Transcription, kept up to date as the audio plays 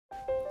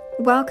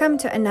Welcome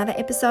to another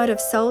episode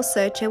of Soul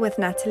Searcher with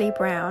Natalie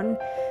Brown.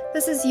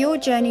 This is your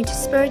journey to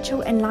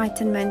spiritual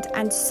enlightenment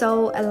and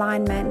soul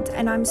alignment,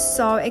 and I'm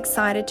so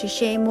excited to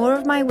share more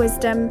of my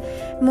wisdom,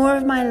 more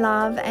of my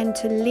love, and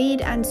to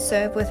lead and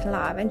serve with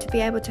love, and to be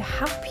able to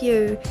help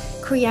you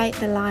create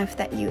the life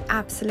that you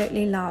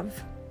absolutely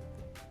love.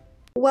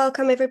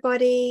 Welcome,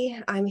 everybody.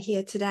 I'm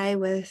here today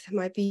with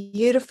my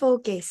beautiful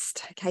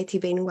guest, Katie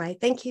Benway.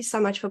 Thank you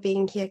so much for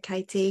being here,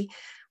 Katie.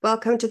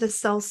 Welcome to the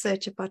Soul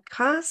Searcher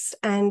podcast,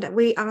 and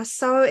we are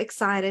so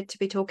excited to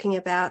be talking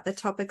about the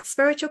topic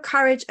spiritual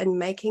courage and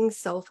making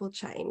soulful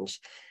change.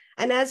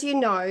 And as you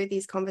know,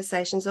 these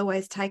conversations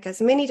always take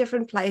us many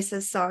different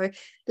places, so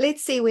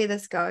let's see where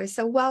this goes.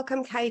 So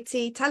welcome,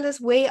 Katie. Tell us,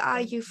 where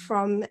are you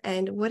from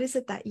and what is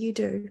it that you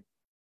do?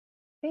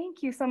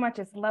 Thank you so much.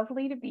 It's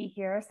lovely to be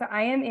here. So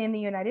I am in the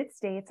United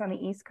States on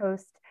the East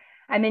Coast.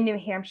 I'm in New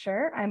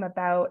Hampshire. I'm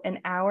about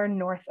an hour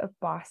north of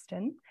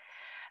Boston.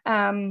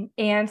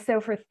 And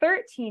so for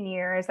 13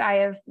 years, I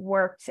have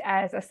worked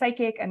as a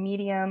psychic, a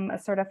medium, a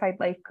certified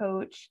life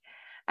coach.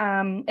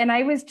 And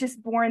I was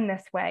just born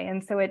this way.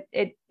 And so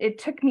it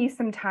took me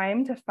some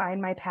time to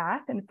find my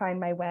path and find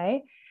my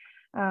way.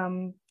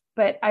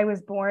 But I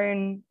was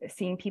born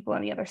seeing people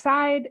on the other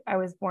side. I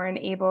was born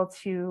able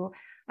to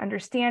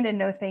understand and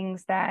know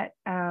things that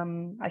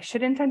I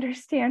shouldn't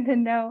understand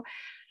and know.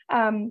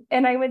 And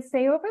I would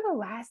say over the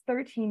last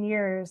 13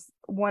 years,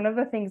 one of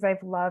the things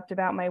I've loved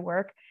about my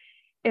work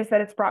is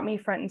that it's brought me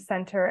front and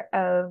center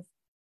of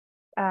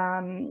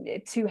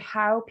to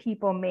how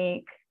people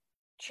make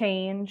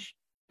change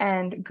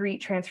and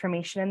greet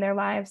transformation in their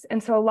lives.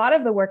 And so a lot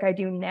of the work I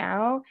do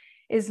now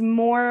is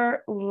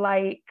more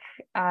like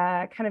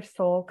kind of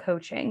soul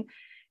coaching.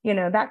 You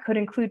know, that could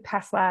include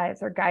past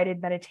lives or guided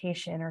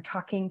meditation or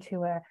talking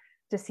to a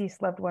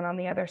deceased loved one on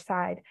the other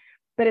side.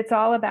 But it's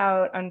all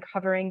about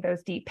uncovering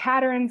those deep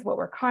patterns, what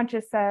we're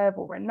conscious of,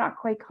 what we're not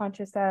quite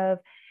conscious of,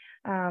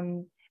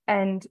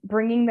 and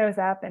bringing those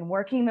up and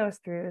working those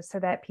through so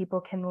that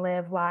people can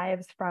live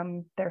lives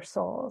from their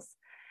souls.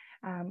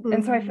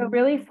 And so I feel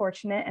really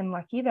fortunate and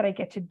lucky that I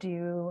get to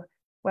do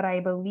what I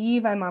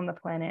believe I'm on the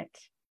planet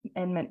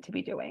and meant to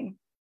be doing.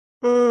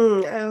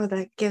 Oh,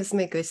 that gives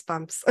me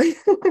goosebumps.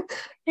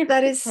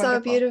 That is so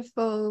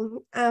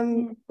beautiful.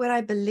 What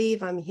I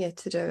believe I'm here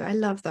to do. I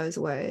love those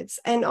words.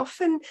 And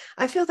often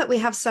I feel that we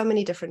have so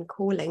many different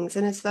callings,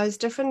 and it's those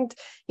different,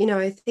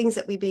 things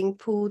that we're being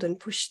pulled and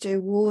pushed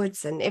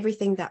towards, and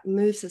everything that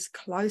moves us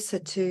closer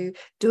to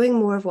doing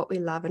more of what we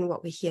love and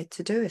what we're here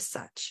to do as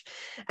such.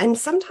 And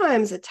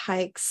sometimes it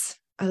takes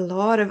a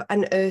lot of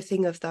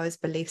unearthing of those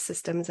belief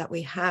systems that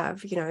we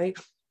have,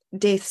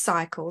 death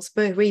cycles,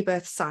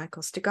 rebirth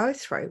cycles to go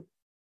through.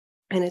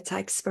 And it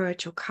takes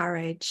spiritual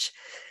courage.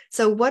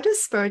 So what does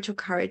spiritual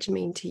courage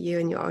mean to you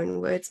in your own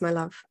words, my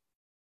love?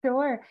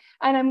 Sure.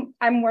 And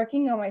I'm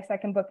working on my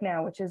second book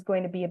now, which is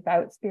going to be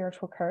about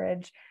spiritual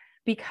courage,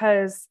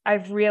 because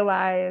I've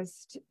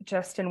realized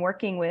just in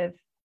working with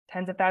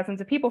tens of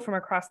thousands of people from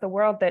across the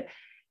world that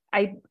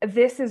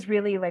this is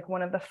really like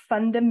one of the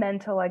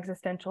fundamental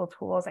existential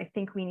tools I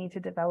think we need to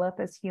develop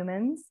as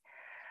humans.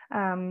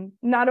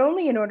 Not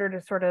only in order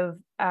to sort of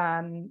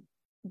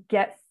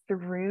get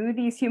through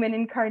these human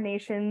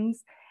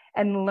incarnations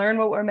and learn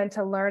what we're meant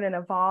to learn and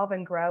evolve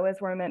and grow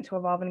as we're meant to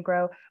evolve and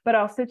grow, but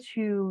also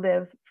to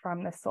live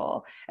from the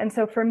soul. And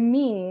so for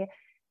me,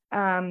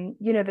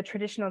 the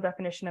traditional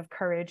definition of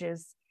courage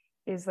is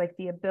like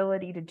the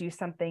ability to do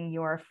something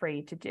you're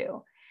afraid to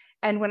do.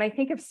 And when I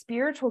think of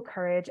spiritual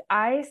courage,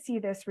 I see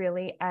this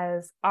really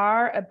as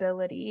our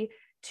ability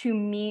to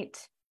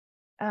meet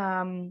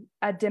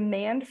a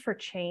demand for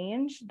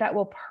change that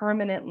will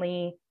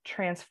permanently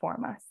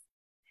transform us.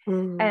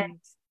 And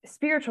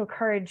spiritual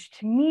courage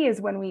to me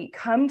is when we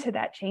come to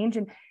that change.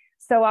 And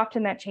so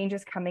often that change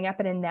is coming up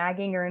in a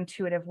nagging or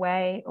intuitive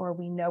way, or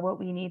we know what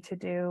we need to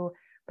do,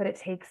 but it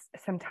takes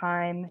some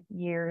time,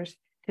 years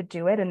to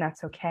do it. And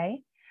that's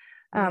okay.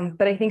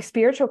 But I think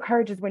spiritual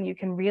courage is when you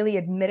can really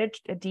admit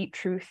a deep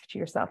truth to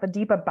yourself, a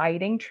deep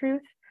abiding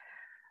truth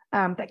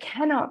that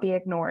cannot be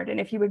ignored. And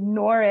if you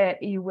ignore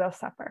it, you will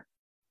suffer.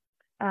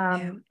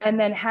 And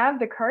then have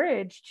the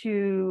courage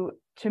to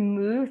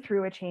move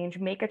through a change,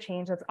 make a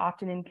change that's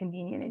often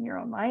inconvenient in your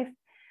own life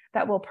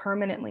that will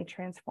permanently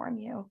transform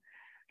you,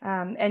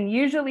 and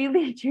usually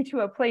lead you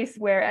to a place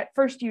where at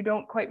first you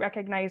don't quite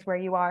recognize where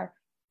you are.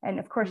 And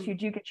of course you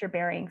do get your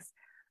bearings.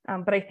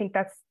 But I think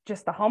that's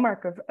just the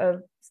hallmark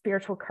of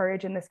spiritual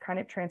courage in this kind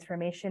of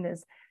transformation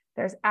is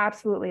there's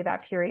absolutely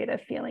that period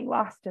of feeling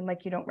lost and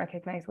like you don't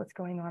recognize what's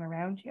going on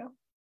around you.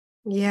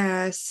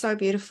 Yeah, so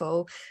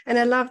beautiful. And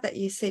I love that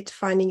you said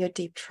finding your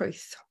deep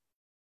truth,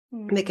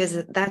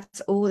 because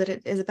that's all that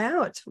it is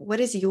about.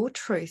 What is your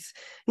truth?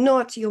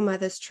 Not your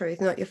mother's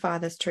truth, not your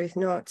father's truth,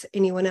 not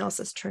anyone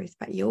else's truth,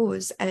 but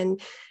yours.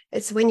 And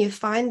it's when you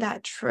find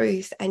that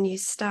truth and you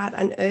start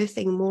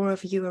unearthing more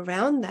of you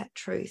around that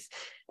truth,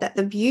 that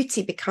the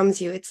beauty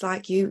becomes you. It's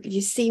like you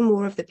see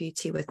more of the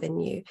beauty within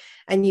you,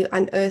 and you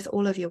unearth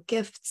all of your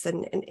gifts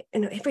and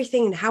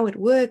everything, and how it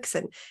works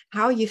and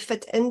how you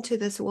fit into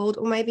this world,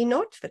 or maybe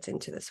not fit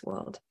into this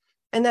world.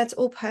 And that's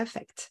all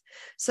perfect.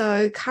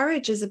 So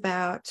courage is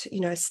about,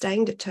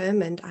 staying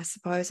determined, I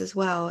suppose, as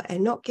well,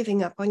 and not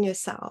giving up on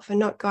yourself and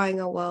not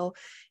going, oh, well,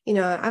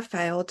 I've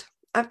failed.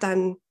 I've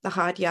done the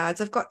hard yards.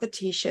 I've got the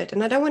t-shirt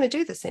and I don't want to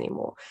do this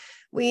anymore.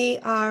 We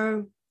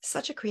are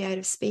such a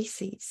creative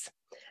species.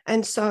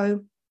 And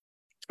so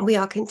we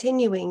are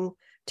continuing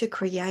to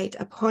create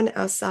upon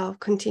ourselves,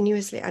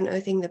 continuously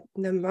unearthing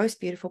the most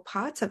beautiful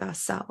parts of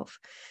ourselves.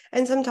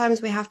 And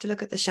sometimes we have to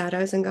look at the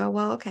shadows and go,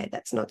 well, okay,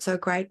 that's not so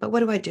great, but what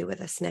do I do with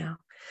this now?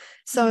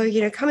 So,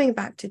 coming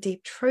back to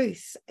deep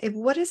truth,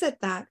 what is it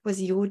that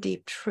was your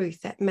deep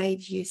truth that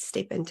made you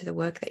step into the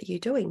work that you're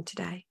doing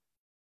today?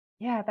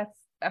 Yeah, that's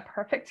a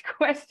perfect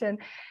question.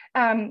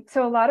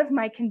 So a lot of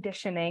my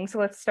conditioning, so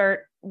let's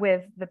start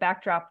with the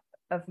backdrop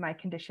of my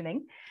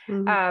conditioning.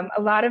 A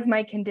lot of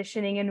my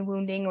conditioning and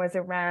wounding was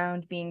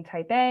around being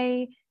type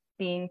A,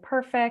 being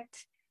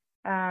perfect,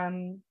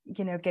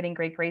 getting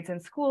great grades in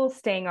school,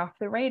 staying off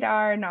the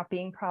radar, not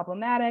being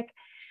problematic.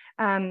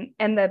 And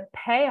the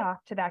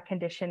payoff to that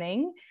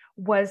conditioning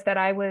was that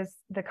I was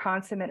the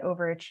consummate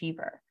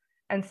overachiever.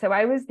 And so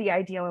I was the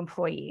ideal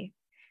employee.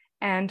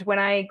 And when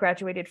I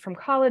graduated from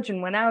college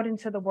and went out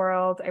into the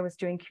world, I was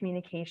doing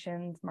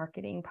communications,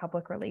 marketing,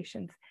 public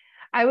relations.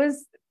 I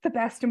was the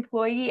best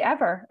employee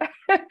ever,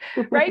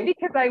 right?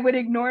 Because I would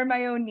ignore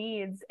my own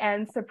needs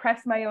and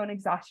suppress my own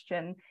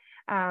exhaustion,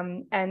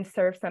 and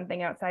serve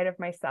something outside of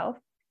myself.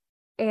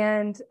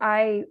 And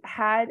I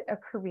had a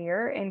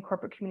career in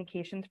corporate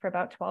communications for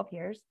about 12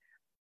 years.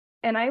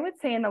 And I would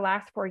say in the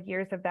last 4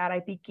 years of that, I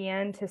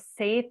began to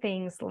say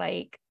things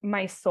like,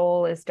 my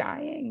soul is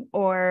dying,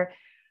 or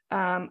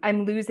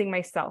I'm losing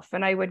myself.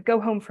 And I would go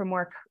home from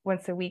work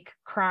once a week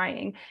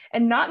crying,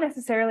 and not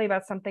necessarily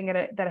about something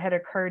that had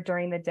occurred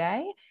during the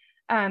day.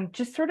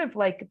 Just sort of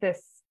like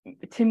this,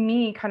 to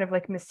me, kind of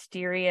like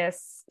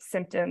mysterious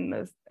symptom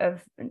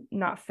of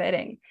not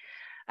fitting.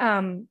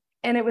 And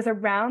it was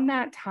around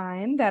that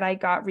time that I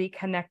got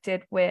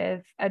reconnected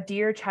with a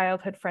dear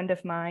childhood friend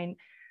of mine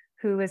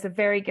who is a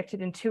very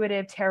gifted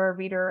intuitive tarot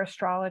reader,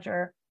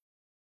 astrologer.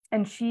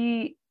 And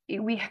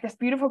we had this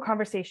beautiful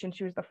conversation.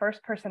 She was the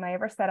first person I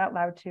ever said out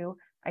loud to,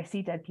 I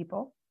see dead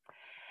people.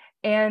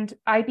 And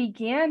I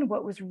began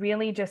what was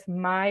really just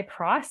my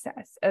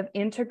process of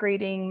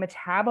integrating,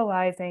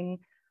 metabolizing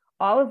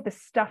all of the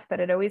stuff that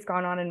had always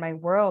gone on in my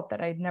world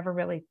that I'd never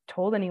really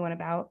told anyone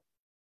about.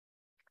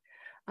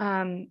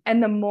 And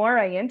the more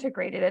I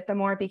integrated it, the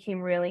more it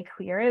became really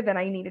clear that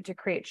I needed to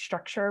create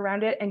structure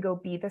around it and go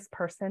be this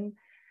person,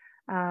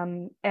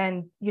 and,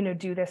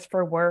 do this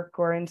for work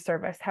or in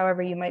service,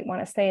 however you might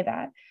want to say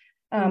that.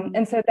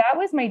 And so that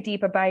was my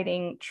deep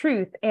abiding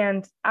truth.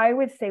 And I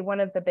would say one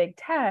of the big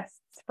tests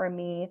for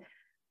me,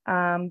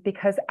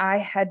 because I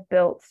had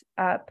built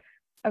up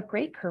a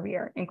great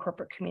career in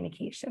corporate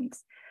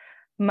communications,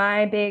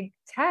 my big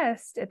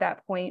test at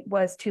that point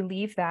was to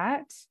leave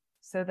that.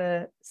 So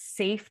the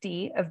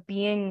safety of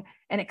being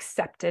an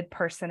accepted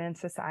person in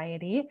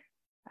society,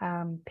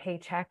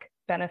 paycheck,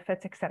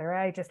 benefits, etc.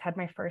 I just had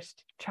my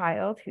first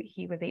child,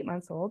 he was 8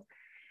 months old.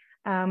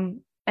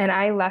 And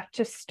I left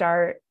to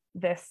start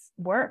this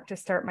work, to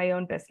start my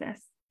own business.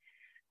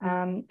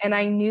 And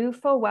I knew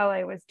full well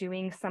I was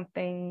doing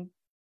something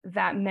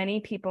that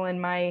many people in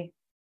my,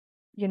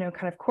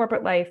 kind of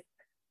corporate life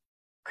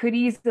could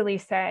easily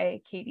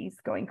say, Katie's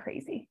going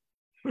crazy.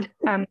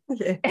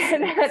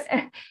 Yes.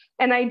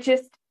 And I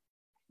just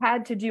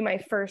had to do my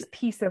first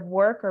piece of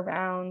work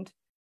around,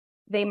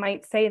 they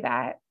might say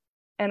that,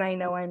 and I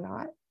know I'm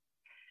not.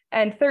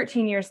 And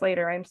 13 years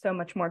later, I'm so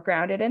much more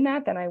grounded in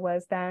that than I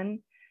was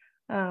then.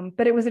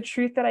 But it was a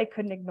truth that I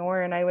couldn't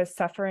ignore, and I was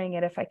suffering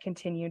it if I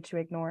continued to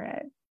ignore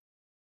it.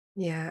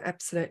 Yeah,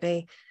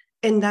 absolutely.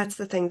 And that's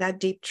the thing, that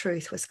deep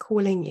truth was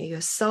calling you. Your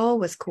soul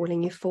was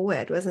calling you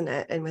forward, wasn't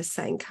it? And was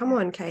saying, come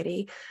on,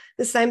 Katie.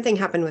 The same thing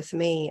happened with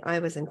me. I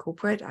was in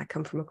corporate. I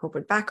come from a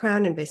corporate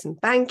background, investment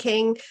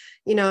banking,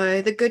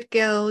 the good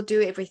girl,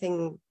 do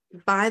everything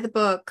by the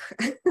book,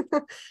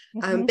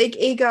 big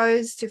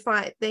egos to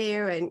fight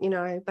there.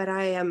 And, but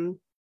I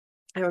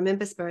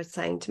remember Spirit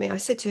saying to me, I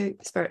said to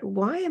Spirit,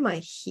 why am I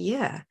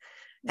here?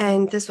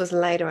 And this was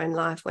later in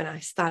life when I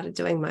started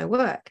doing my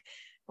work.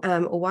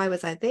 Or why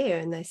was I there?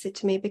 And they said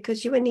to me,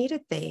 because you were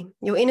needed there.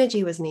 Your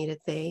energy was needed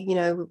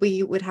there.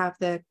 We would have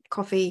the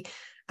coffee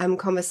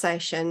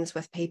conversations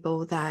with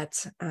people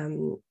that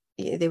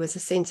there was a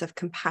sense of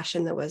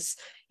compassion that was,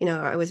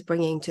 I was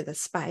bringing to the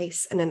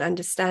space, and an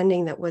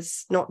understanding that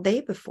was not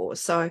there before.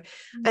 So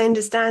I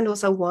understand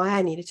also why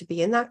I needed to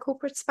be in that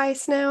corporate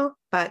space now.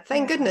 But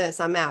thank goodness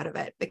I'm out of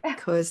it,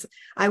 because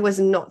I was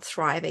not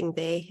thriving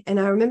there. And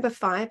I remember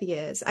 5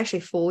 years,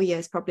 actually 4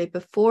 years probably,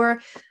 before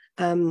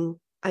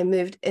I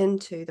moved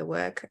into the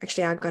work.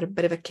 Actually, I got a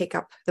bit of a kick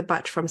up the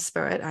butt from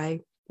Spirit.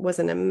 I was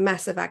in a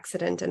massive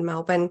accident in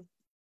Melbourne,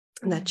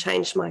 and that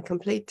changed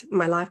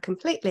my life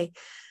completely.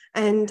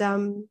 And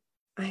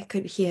I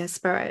could hear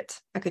spirit.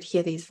 I could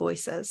hear these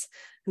voices.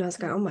 And I was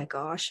going, oh my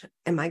gosh,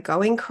 am I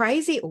going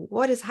crazy? Or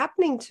what is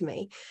happening to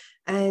me?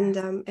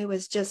 And it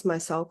was just my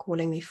soul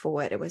calling me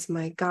forward. It was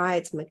my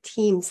guides, my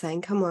team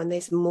saying, come on,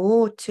 there's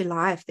more to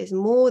life. There's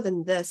more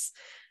than this.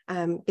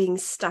 Being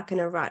stuck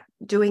in a rut,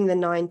 doing the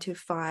 9 to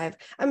 5.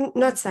 I'm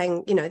not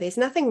saying, there's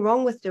nothing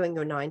wrong with doing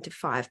your 9 to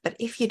 5, but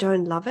if you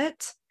don't love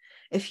it,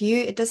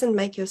 it doesn't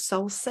make your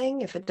soul sing,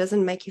 if it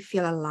doesn't make you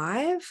feel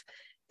alive,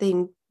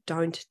 then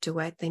don't do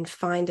it. Then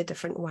find a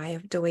different way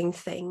of doing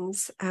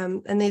things.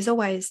 And there's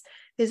always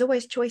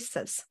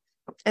choices.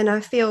 And I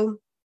feel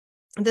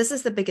this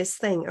is the biggest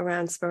thing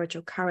around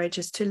spiritual courage,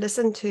 is to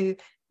listen to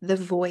the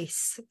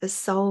voice, the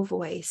soul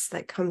voice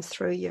that comes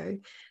through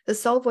you. The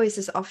soul voice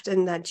is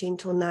often that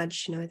gentle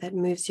nudge, that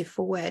moves you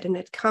forward, and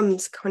it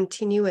comes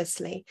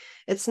continuously.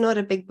 It's not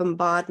a big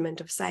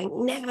bombardment of saying,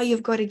 now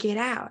you've got to get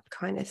out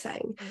kind of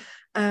thing.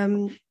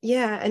 And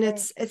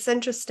it's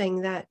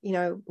interesting that,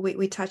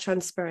 we touch on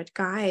spirit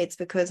guides,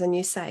 because when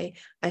you say,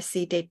 I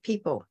see dead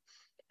people,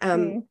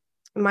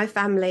 my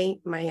family,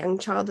 my young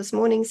child this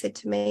morning said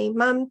to me,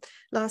 Mum,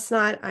 last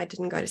night I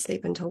didn't go to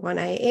sleep until 1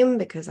 a.m.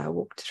 because I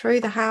walked through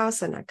the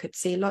house and I could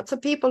see lots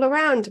of people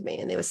around me,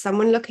 and there was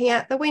someone looking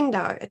out the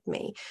window at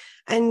me.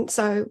 And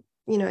so,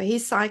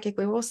 he's psychic,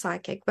 we're all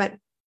psychic, but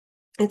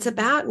it's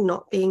about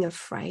not being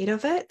afraid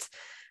of it.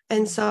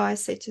 And so I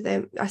said to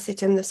him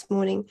this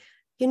morning,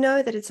 you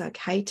know that it's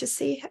okay to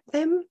see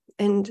them.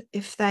 And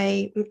if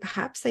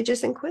perhaps they're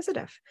just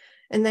inquisitive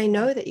and they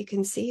know that you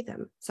can see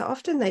them. So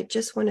often they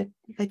just want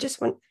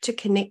to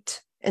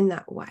connect in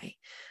that way,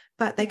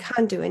 but they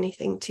can't do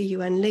anything to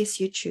you unless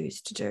you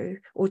choose to do,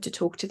 or to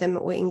talk to them,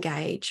 or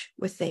engage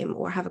with them,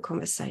 or have a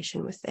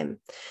conversation with them.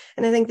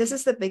 And I think this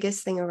is the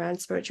biggest thing around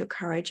spiritual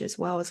courage as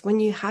well, is when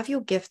you have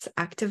your gifts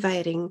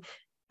activating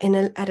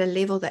at a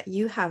level that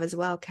you have as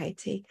well,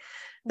 Katie,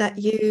 that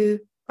you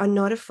are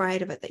not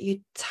afraid of it, that you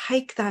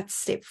take that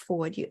step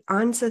forward, you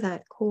answer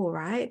that call,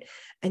 right?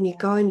 And you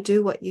go and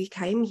do what you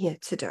came here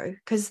to do,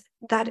 because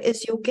that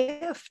is your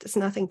gift. It's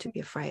nothing to be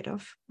afraid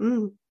of.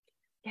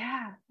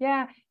 Yeah.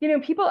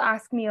 People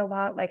ask me a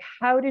lot, like,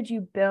 how did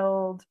you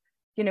build,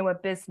 a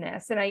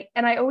business? And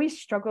I always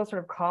struggle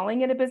sort of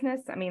calling it a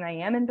business. I mean, I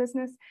am in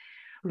business,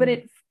 but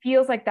it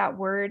feels like that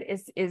word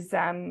is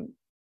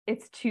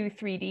it's too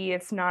 3D.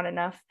 It's not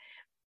enough.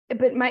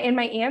 But my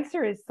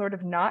answer is sort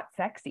of not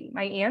sexy.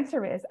 My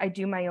answer is, I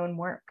do my own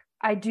work.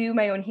 I do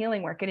my own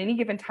healing work. At any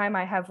given time,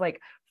 I have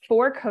like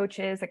 4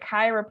 coaches, a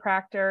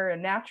chiropractor, a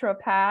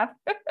naturopath,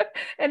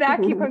 an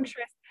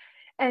acupuncturist.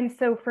 And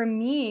so for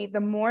me, the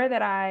more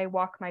that I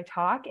walk my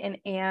talk and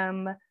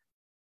am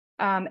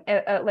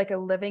like a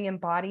living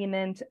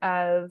embodiment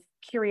of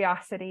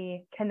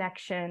curiosity,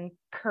 connection,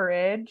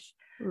 courage,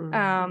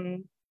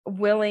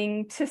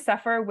 willing to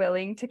suffer,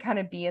 willing to kind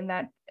of be in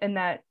that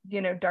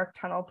dark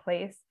tunnel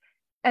place,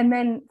 and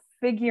then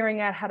figuring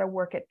out how to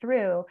work it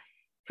through.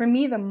 For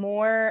me, the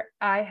more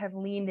I have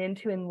leaned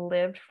into and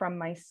lived from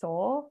my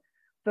soul,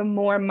 the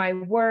more my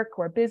work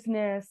or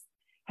business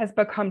has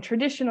become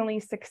traditionally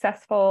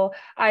successful.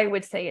 I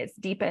would say it's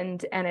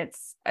deepened, and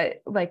it's I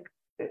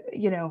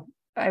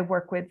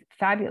work with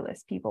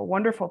fabulous people,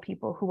 wonderful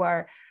people who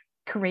are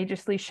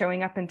courageously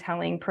showing up and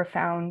telling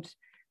profound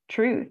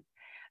truth.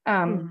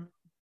 And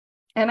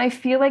I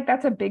feel like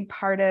that's a big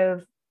part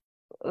of,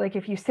 like,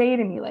 if you say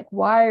to me, like,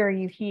 why are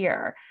you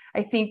here?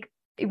 I think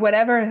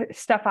whatever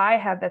stuff I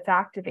have that's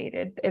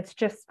activated, it's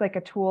just like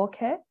a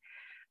toolkit.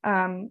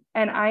 And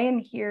I am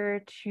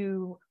here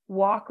to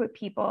walk with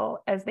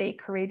people as they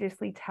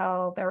courageously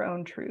tell their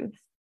own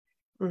truths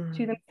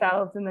to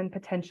themselves, and then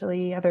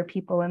potentially other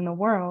people in the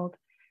world.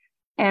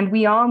 And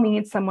we all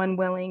need someone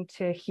willing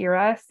to hear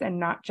us and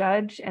not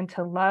judge, and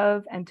to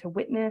love and to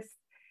witness,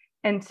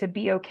 and to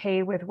be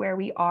okay with where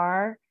we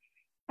are.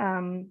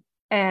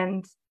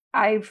 And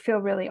I feel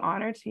really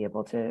honored to be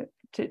able to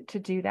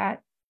do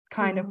that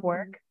kind of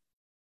work.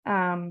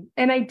 And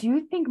I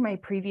do think my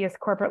previous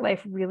corporate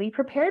life really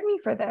prepared me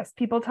for this.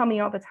 People tell me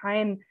all the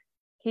time,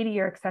 Katie,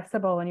 you're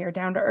accessible and you're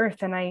down to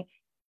earth. And I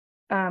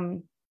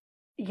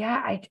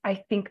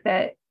think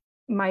that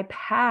my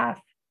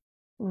path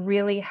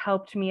really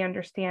helped me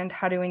understand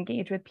how to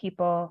engage with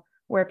people,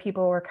 where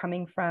people were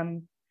coming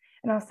from,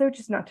 and also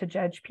just not to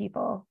judge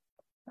people.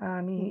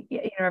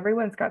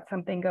 Everyone's got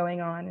something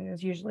going on and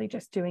is usually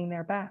just doing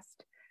their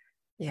best.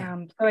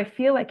 So I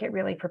feel like it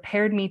really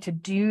prepared me to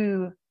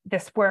do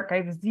this work.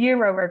 I have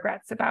zero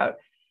regrets about,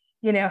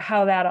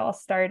 how that all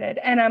started.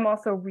 And I'm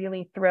also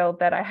really thrilled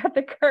that I had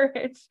the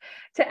courage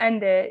to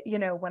end it,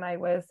 when I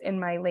was in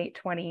my late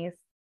 20s,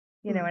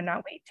 and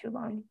not wait too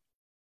long.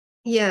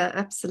 Yeah,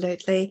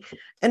 absolutely.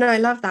 And I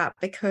love that,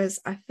 because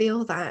I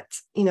feel that,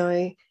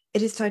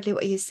 it is totally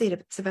what you said.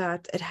 It's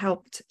about, it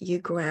helped you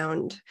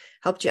ground,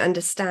 helped you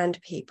understand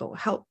people,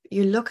 help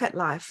you look at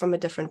life from a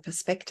different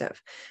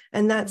perspective.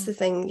 And that's the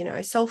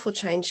thing, soulful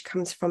change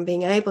comes from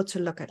being able to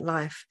look at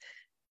life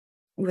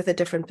with a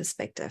different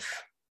perspective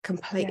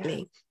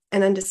completely.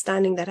 and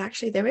understanding that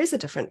actually there is a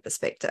different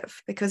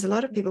perspective, because a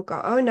lot of people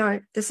go, oh no,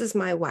 this is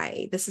my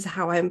way, this is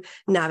how I'm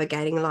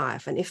navigating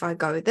life, and if I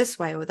go this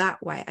way or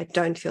that way, I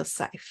don't feel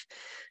safe.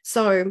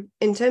 So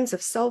in terms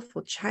of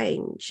soulful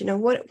change, you know,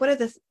 what are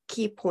the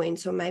key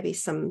points, or maybe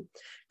some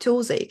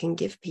tools that you can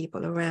give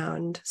people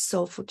around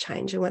soulful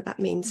change and what that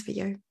means for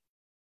you?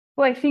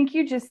 Well, I think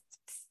you just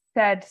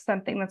said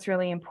something that's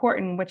really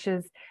important, which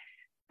is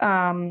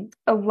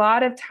a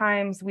lot of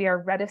times we are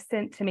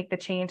reticent to make the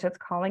change that's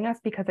calling us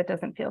because it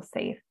doesn't feel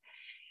safe.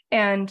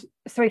 And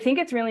so I think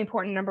it's really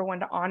important, number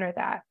one, to honor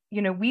that.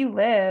 You know, we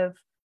live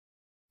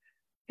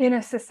in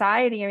a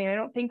society, I mean, I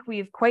don't think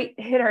we've quite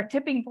hit our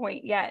tipping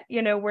point yet.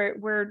 You know,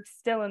 we're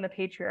still in the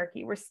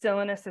patriarchy. We're still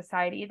in a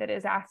society that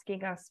is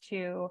asking us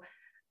to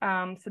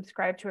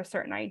subscribe to a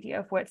certain idea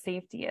of what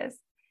safety is.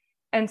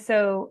 And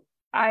so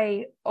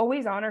I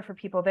always honor for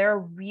people, there are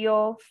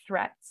real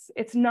threats.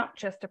 It's not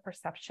just a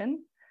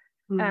perception.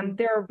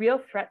 There are real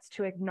threats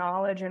to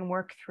acknowledge and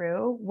work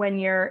through when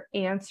you're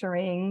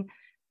answering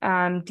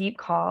deep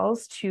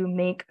calls to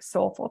make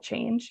soulful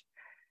change.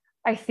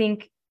 I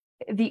think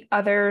the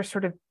other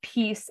sort of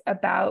piece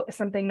about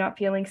something not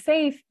feeling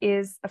safe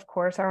is, of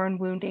course, our own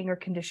wounding or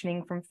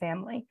conditioning from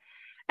family.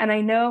 And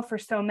I know for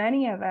so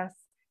many of us,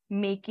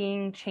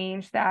 making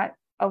change that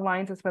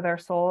aligns us with our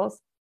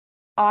souls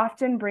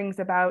often brings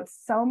about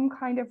some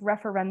kind of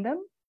referendum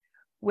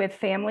with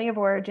family of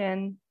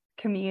origin,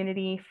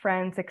 community,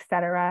 friends,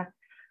 etc.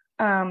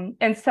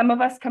 And some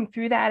of us come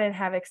through that and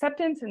have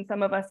acceptance, and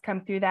some of us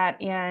come through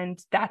that and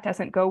that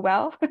doesn't go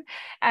well,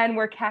 and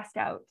we're cast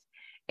out.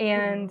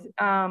 And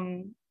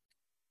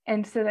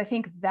so I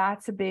think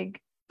that's a big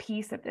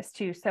piece of this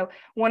too. So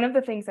one of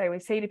the things I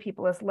always say to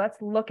people is,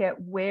 let's look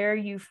at where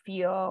you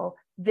feel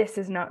this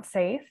is not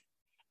safe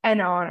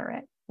and honor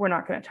it. We're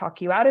not going to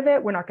talk you out of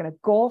it. We're not going to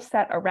goal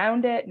set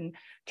around it and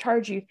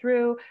charge you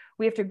through.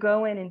 We have to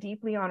go in and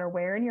deeply honor,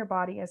 where in your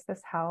body is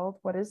this held?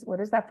 What is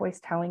that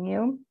voice telling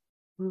you?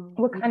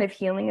 What kind of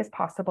healing is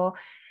possible?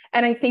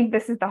 And I think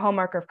this is the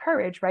hallmark of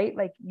courage, right?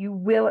 Like, you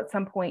will at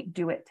some point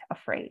do it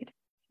afraid.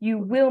 You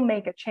will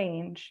make a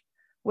change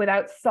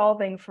without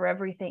solving for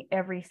everything,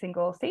 every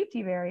single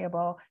safety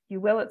variable.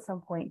 You will at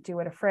some point do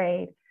it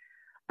afraid.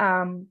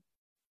 And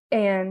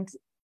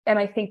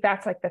I think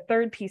that's like the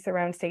third piece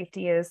around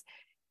safety is,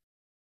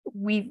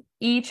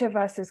 each of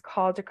us is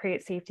called to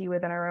create safety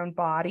within our own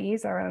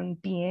bodies, our own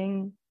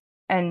being,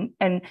 and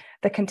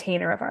the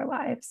container of our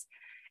lives.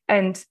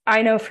 And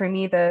I know for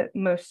me, one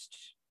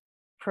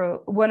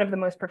of the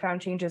most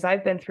profound changes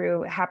I've been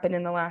through happened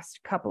in the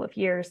last couple of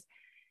years.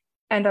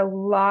 And a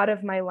lot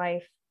of my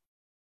life,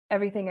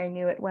 everything I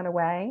knew, it went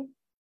away.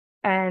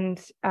 And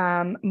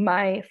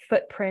my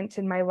footprint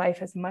in my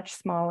life is much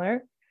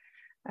smaller.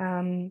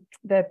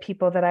 The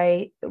people that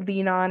I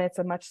lean on, it's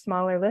a much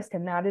smaller list,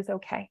 and that is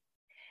okay.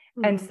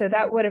 And so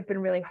that would have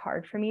been really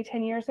hard for me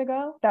 10 years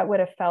ago. That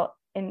would have felt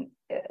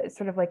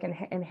sort of like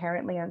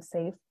inherently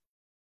unsafe.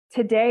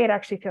 Today, it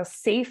actually feels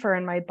safer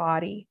in my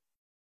body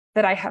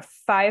that I have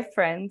 5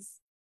 friends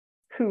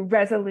who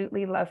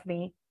resolutely love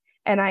me,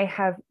 and I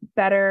have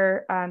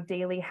better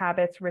daily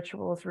habits,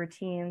 rituals,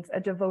 routines, a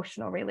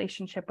devotional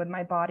relationship with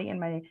my body and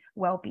my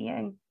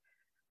well-being.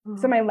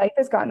 So my life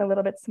has gotten a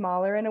little bit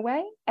smaller in a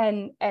way,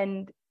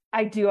 and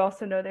I do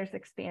also know there's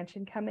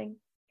expansion coming.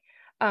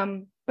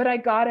 But I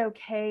got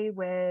okay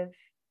with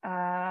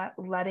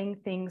letting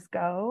things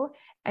go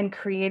and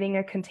creating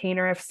a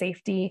container of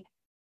safety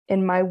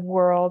in my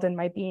world and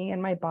my being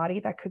and my body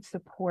that could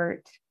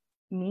support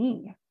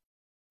me.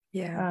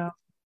 Yeah.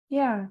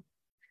 Yeah.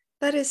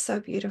 That is so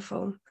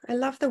beautiful. I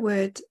love the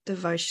word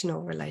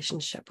devotional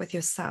relationship with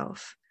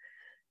yourself.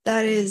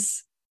 That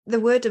is, the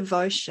word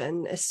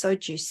devotion is so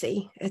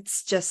juicy.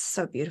 It's just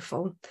so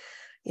beautiful,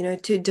 you know,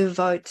 to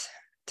devote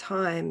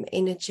time,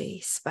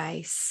 energy,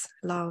 space,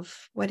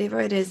 love, whatever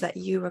it is that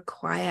you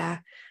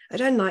require. I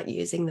don't like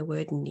using the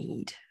word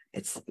need.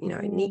 It's, you know,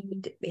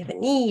 need, we have a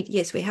need.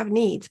 Yes, we have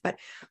needs, but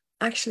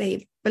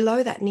actually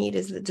below that need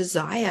is the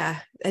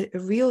desire, a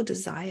real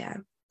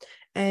desire.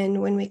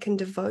 And when we can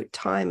devote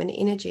time and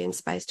energy and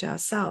space to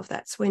ourselves,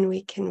 that's when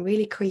we can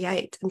really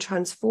create and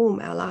transform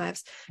our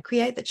lives,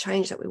 create the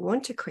change that we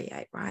want to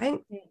create, right?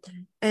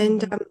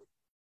 And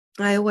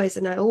I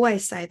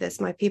always say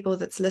this, my people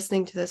that's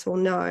listening to this will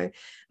know,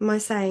 my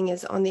saying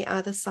is, on the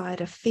other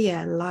side of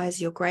fear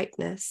lies your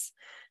greatness.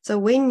 So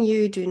when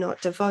you do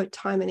not devote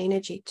time and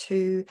energy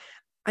to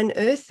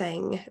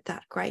unearthing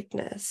that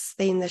greatness,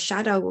 then the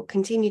shadow will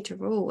continue to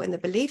rule, and the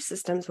belief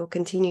systems will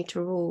continue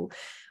to rule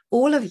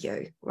all of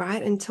you,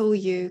 right? Until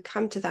you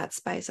come to that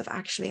space of,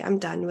 actually, I'm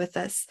done with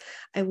this.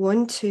 I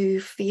want to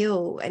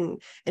feel and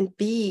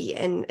be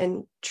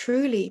and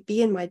truly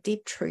be in my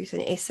deep truth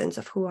and essence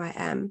of who I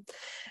am.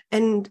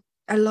 And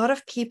a lot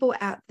of people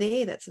out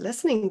there that's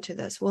listening to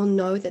this will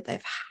know that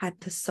they've had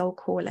the soul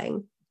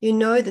calling. You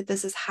know that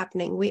this is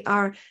happening. We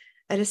are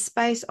at a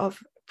space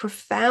of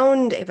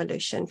profound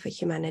evolution for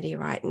humanity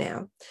right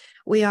now.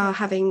 We are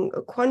having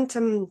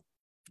quantum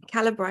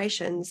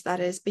calibrations that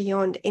is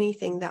beyond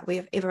anything that we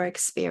have ever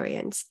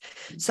experienced.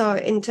 So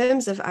in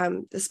terms of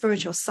the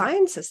spiritual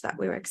sciences that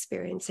we're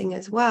experiencing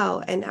as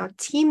well, and our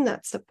team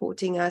that's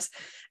supporting us,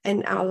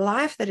 and our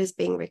life that is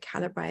being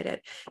recalibrated,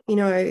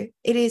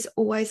 it is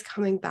always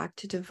coming back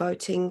to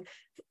devoting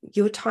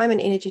your time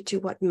and energy to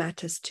what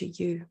matters to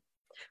you,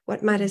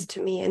 what matters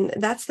to me. And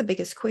that's the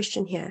biggest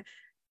question here.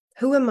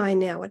 Who am I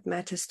now? What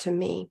matters to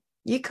me?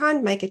 You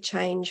can't make a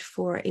change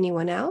for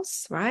anyone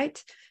else,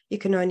 right? You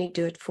can only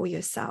do it for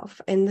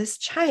yourself. And if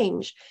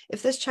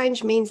this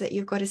change means that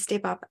you've got to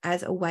step up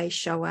as a way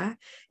shower,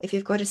 if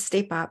you've got to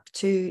step up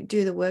to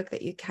do the work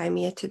that you came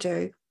here to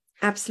do,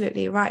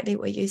 absolutely rightly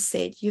what you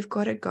said, you've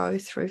got to go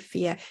through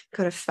fear, you've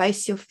got to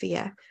face your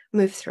fear,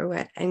 move through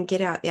it and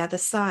get out the other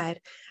side.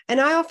 And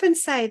I often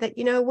say that,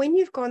 when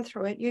you've gone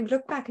through it, you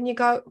look back and you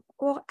go,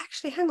 well,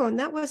 actually, hang on,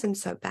 that wasn't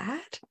so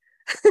bad.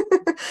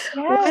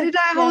 Why did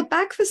I hold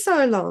back for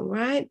so long,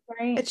 right?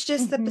 It's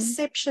just the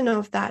perception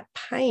of that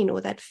pain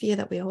or that fear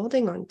that we're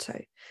holding on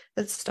to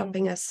that's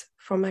stopping us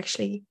from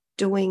actually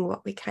doing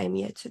what we came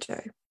here to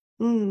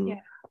do.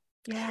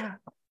 Yeah.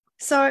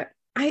 So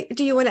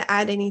do you want to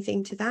add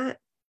anything to that?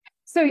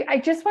 So I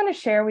just want to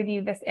share with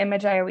you this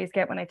image I always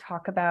get when I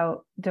talk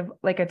about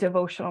like a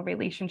devotional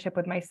relationship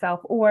with myself,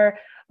 or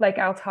like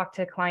I'll talk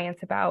to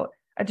clients about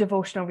a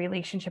devotional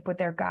relationship with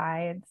their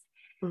guides.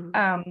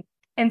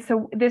 And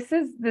so this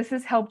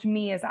has helped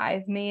me as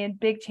I've made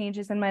big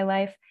changes in my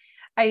life.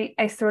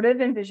 I sort of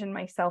envision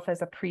myself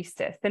as a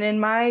priestess. And in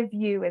my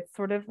view, it's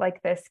sort of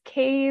like this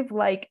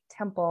cave-like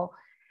temple.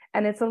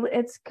 And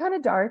it's kind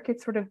of dark.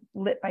 It's sort of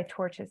lit by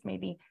torches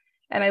maybe.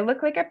 And I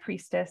look like a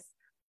priestess.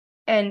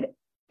 And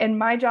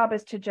my job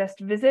is to just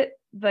visit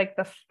like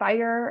the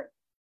fire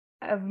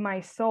of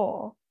my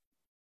soul,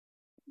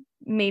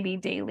 maybe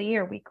daily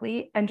or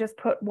weekly, and just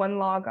put one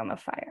log on the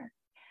fire.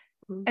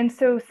 And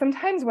so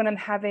sometimes when I'm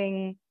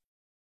having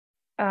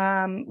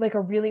like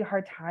a really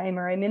hard time,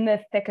 or I'm in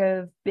the thick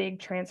of big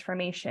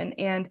transformation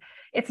and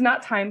it's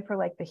not time for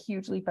like the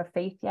huge leap of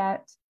faith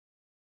yet,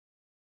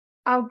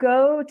 I'll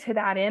go to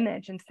that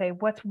image and say,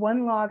 what's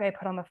one log I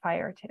put on the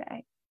fire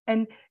today?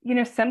 And,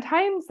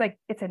 sometimes like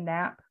it's a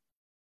nap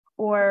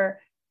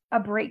or a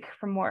break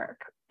from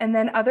work. And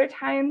then other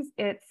times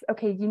it's,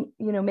 okay,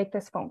 make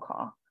this phone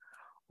call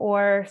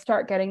or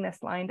start getting this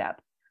lined up.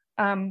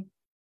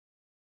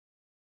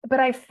 But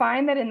I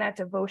find that in that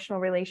devotional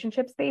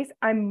relationship space,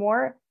 I'm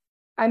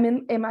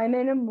in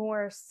a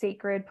more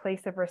sacred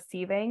place of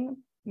receiving.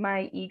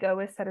 My ego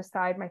is set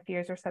aside, my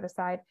fears are set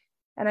aside,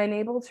 and I'm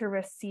able to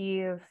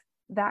receive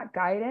that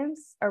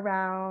guidance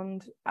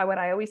around what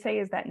I always say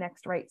is that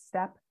next right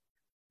step.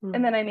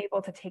 And then I'm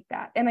able to take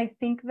that. And I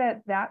think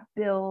that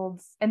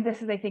builds, and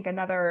this is, I think,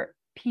 another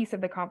piece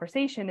of the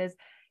conversation, is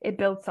it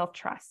builds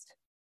self-trust.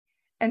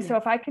 And so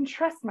if I can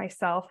trust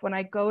myself when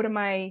I go to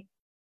my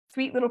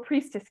sweet little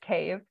priestess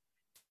cave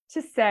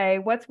to say,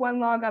 what's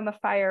one log on the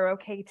fire?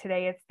 Okay,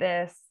 today it's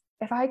this.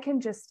 If I can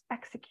just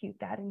execute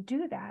that and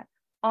do that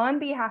on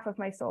behalf of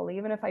my soul,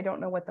 even if I don't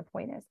know what the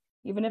point is,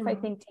 even if I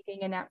think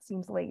taking a nap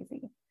seems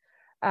lazy,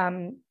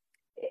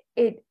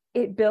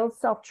 it builds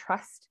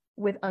self-trust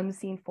with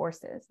unseen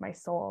forces, my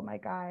soul, my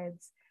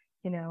guides,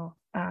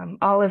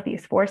 all of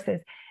these forces.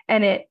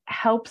 And it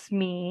helps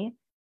me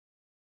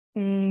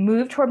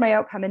move toward my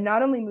outcome, and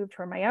not only move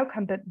toward my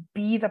outcome, but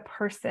be the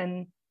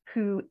person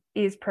who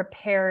is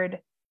prepared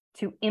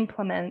to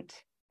implement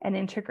and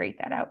integrate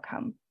that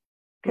outcome.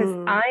 Because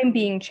I'm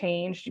being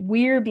changed,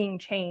 we're being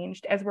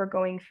changed as we're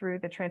going through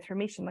the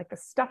transformation, like the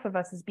stuff of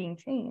us is being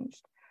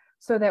changed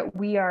so that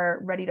we are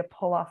ready to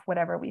pull off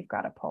whatever we've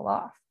got to pull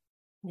off.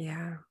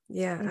 Yeah,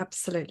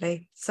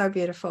 absolutely. So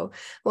beautiful.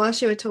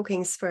 Whilst you were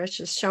talking, Spirit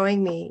is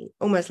showing me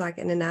almost like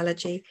an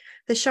analogy.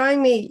 They're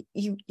showing me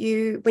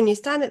you when you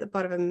stand at the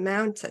bottom of a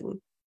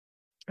mountain,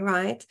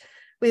 right?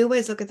 We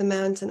always look at the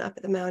mountain, up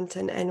at the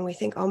mountain, and we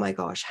think, oh my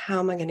gosh, how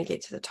am I going to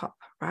get to the top,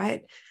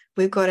 right?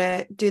 We've got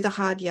to do the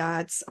hard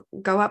yards,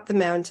 go up the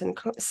mountain,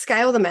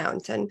 scale the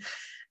mountain.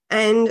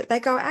 And they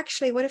go,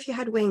 actually, what if you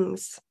had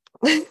wings?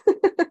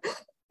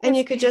 And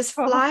you could just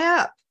fly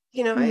up?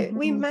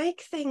 We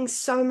make things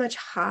so much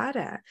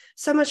harder,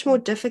 so much more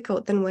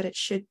difficult than what it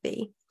should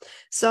be.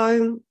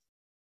 So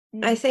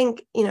I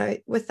think,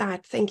 with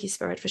that, thank you,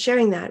 Spirit, for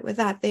sharing that. With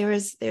that,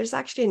 there's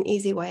actually an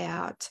easy way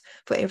out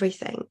for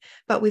everything,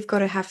 but we've got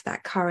to have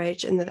that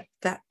courage and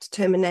that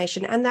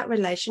determination and that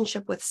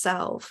relationship with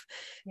self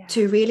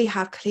to really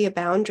have clear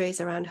boundaries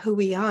around who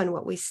we are and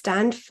what we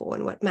stand for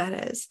and what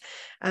matters.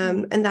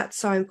 And that's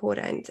so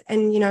important.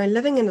 And,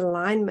 living in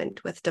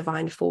alignment with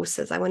divine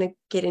forces, I want to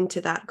get into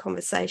that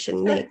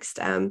conversation next,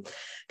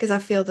 because I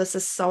feel this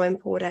is so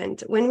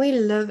important. When we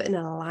live in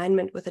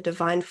alignment with a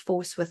divine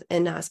force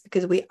within us,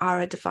 because we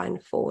are a divine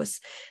force,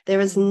 there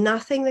is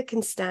nothing that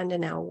can stand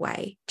in our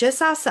way,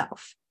 just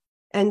ourselves.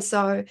 And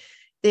so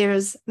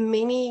there's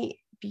many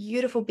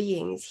beautiful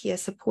beings here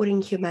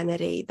supporting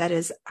humanity that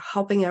is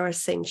helping our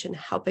ascension,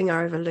 helping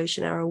our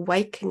evolution, our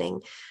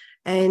awakening,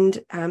 and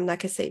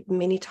like I said,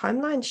 many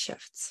timeline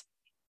shifts.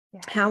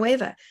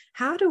 However,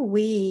 how do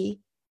we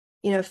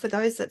for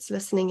those that's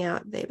listening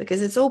out there,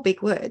 because it's all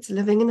big words,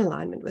 living in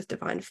alignment with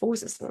divine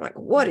forces. And like,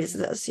 what is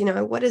this?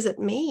 What does it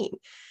mean?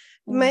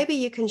 Maybe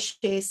you can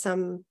share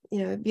some,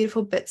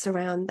 beautiful bits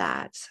around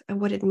that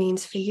and what it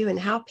means for you and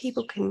how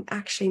people can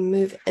actually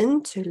move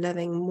into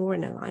living more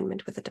in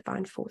alignment with the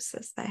divine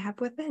forces they have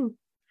within.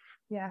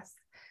 Yes.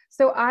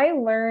 So I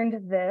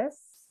learned this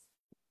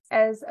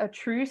as a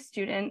true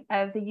student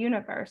of the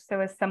universe.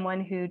 So as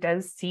someone who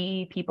does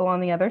see people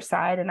on the other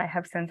side, and I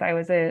have since I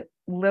was a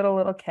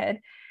little kid,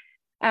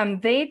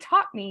 they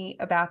taught me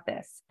about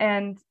this.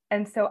 And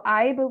so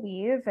I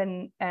believe,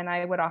 and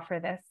I would offer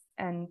this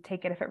and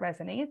take it if it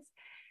resonates,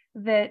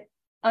 that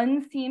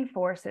unseen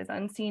forces,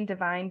 unseen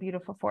divine,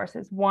 beautiful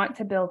forces want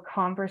to build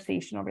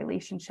conversational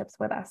relationships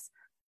with us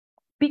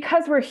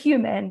because we're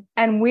human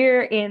and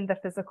we're in the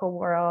physical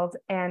world,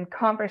 and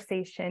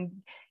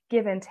conversation,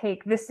 give and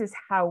take. This is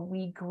how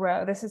we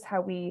grow. This is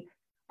how we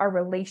are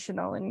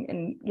relational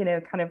and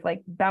kind of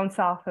like bounce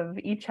off of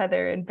each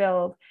other and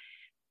build.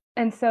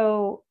 And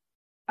so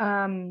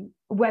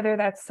whether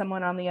that's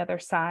someone on the other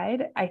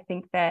side, I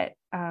think that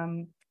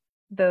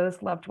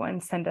those loved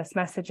ones send us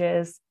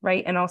messages,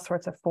 right, in all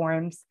sorts of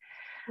forms.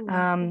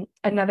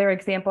 Another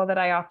example that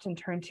I often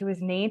turn to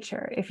is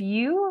nature. If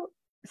you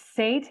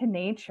say to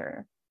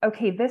nature,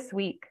 okay, this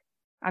week,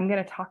 I'm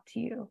going to talk to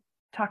you,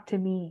 talk to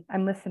me,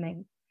 I'm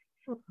listening.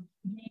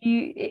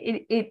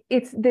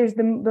 There's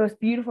the most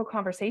beautiful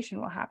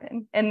conversation will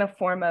happen in the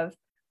form of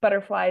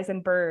butterflies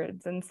and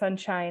birds and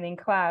sunshine and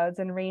clouds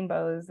and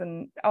rainbows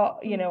and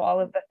all, all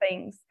of the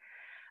things.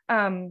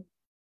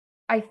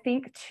 I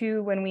think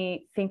too, when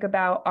we think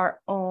about our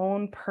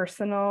own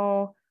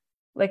personal,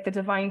 like the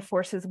divine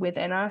forces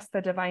within us,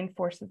 the divine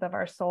forces of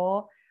our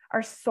soul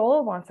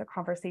wants a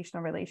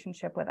conversational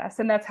relationship with us.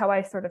 And that's how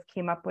I sort of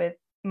came up with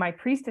my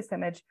priestess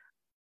image.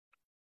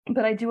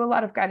 But I do a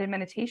lot of guided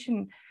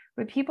meditation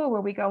with people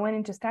where we go in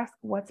and just ask,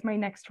 what's my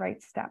next right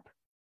step?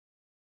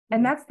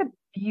 And that's the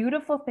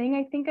beautiful thing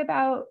I think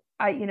about,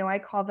 I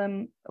call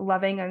them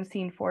loving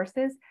unseen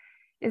forces,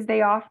 is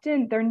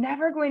they're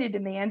never going to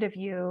demand of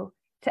you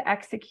to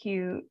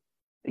execute,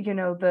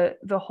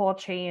 the whole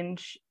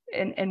change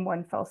in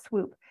one fell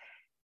swoop.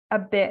 A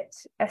bit,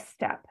 a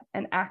step,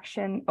 an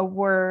action, a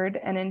word,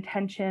 an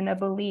intention, a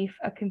belief,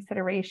 a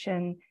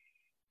consideration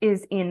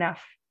is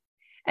enough.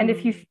 And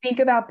if you think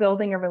about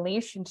building a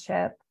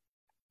relationship,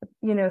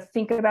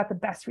 think about the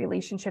best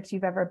relationships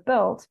you've ever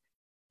built.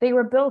 They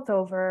were built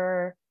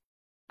over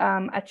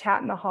a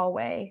chat in the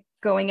hallway,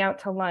 going out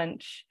to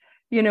lunch,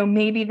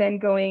 maybe then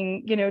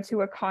going,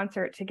 to a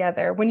concert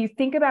together. When you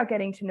think about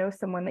getting to know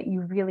someone that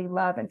you really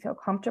love and feel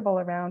comfortable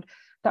around,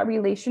 that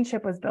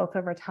relationship was built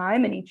over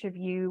time, and each of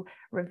you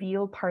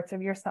revealed parts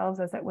of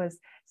yourselves as it was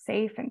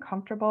safe and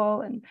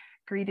comfortable and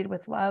greeted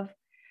with love.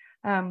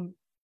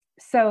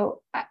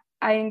 So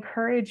I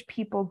encourage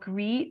people,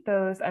 greet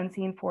those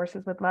unseen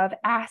forces with love,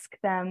 ask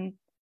them,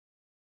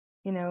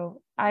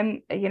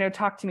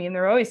 talk to me, and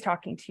they're always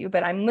talking to you,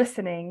 but I'm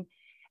listening.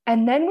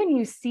 And then when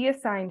you see a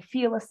sign,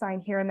 feel a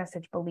sign, hear a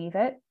message, believe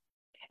it.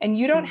 And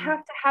you don't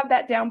have to have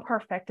that down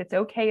perfect. It's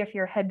okay if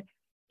your head,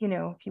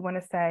 if you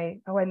want to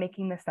say, oh, I'm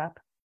making this up,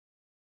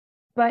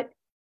 but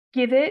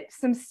give it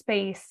some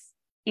space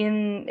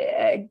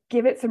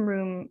give it some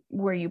room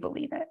where you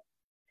believe it,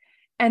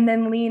 and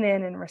then lean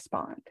in and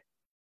respond.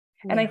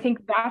 And I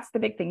think that's the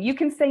big thing. You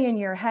can say in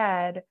your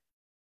head,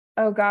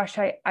 oh gosh,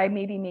 I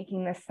may be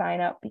making this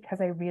sign up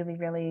because I really,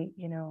 really,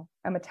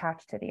 I'm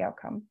attached to the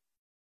outcome.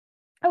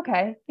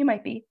 Okay, you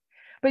might be.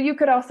 But you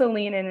could also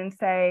lean in and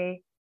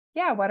say,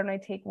 yeah, why don't I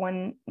take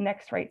one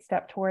next right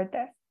step toward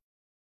this?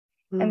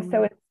 And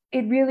so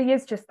it really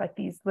is just like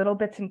these little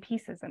bits and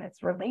pieces, and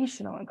it's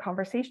relational and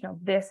conversational.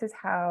 This is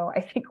how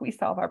I think we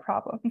solve our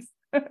problems.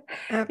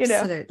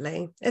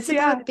 Absolutely. It's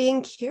about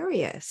being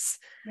curious.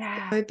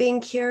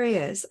 Being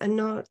curious and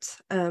not,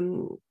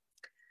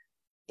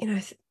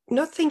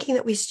 not thinking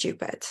that we're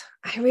stupid.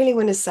 I really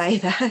want to say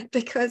that,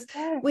 because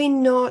we're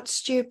not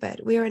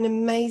stupid. We're an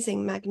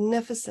amazing,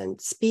 magnificent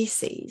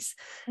species.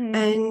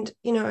 And,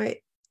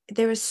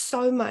 there is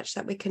so much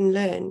that we can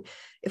learn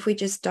if we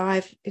just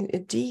dive in a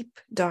deep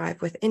dive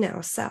within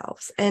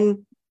ourselves.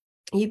 And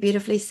you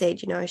beautifully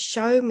said,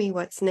 show me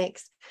what's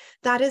next.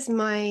 That is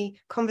my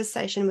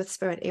conversation with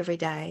Spirit every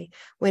day.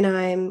 When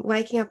I'm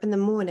waking up in the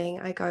morning,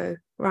 I go,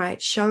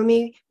 right, show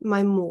me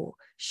my more.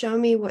 Show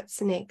me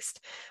what's next.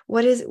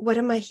 What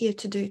am I here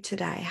to do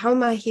today? How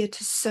am I here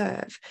to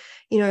serve?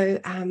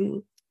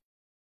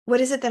 What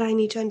is it that I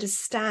need to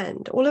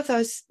understand? All of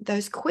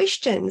those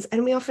questions.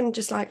 And we often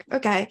just like,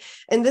 okay.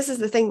 And this is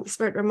the thing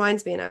Spirit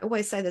reminds me, and I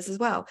always say this as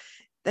well.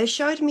 They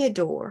showed me a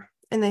door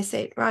and they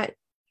said, right,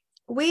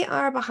 we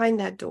are behind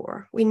that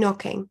door. We're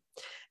knocking.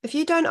 If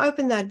you don't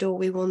open that door,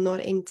 we will not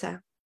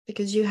enter,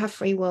 because you have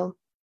free will.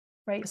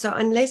 Right. So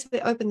unless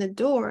we open the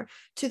door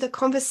to the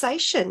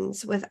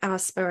conversations with our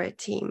spirit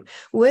team,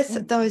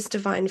 with those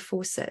divine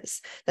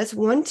forces that's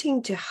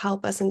wanting to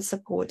help us and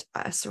support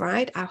us,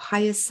 right, our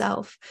higher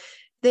self,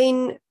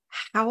 then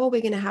how are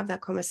we going to have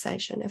that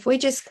conversation? If we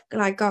just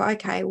like go,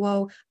 okay,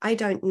 well, I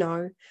don't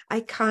know,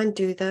 I can't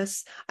do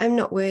this, I'm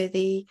not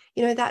worthy,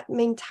 that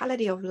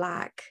mentality of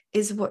lack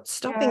is what's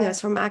stopping us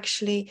from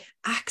actually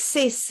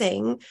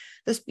accessing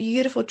this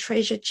beautiful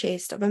treasure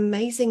chest of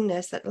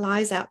amazingness that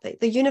lies out there.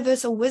 The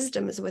universal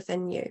wisdom is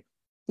within you.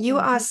 You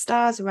are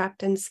stars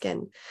wrapped in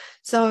skin.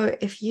 So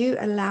if you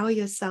allow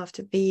yourself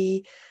to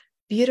be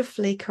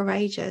beautifully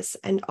courageous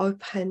and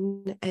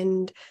open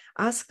and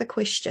ask the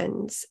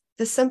questions,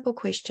 the simple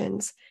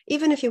questions,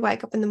 even if you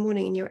wake up in the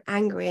morning and you're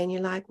angry and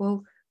you're like,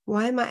 well,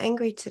 why am I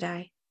angry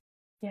today?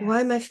 Yes.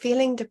 Why am I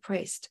feeling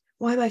depressed?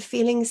 Why am I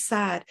feeling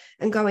sad?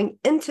 And going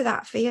into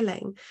that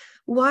feeling,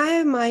 why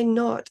am I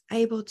not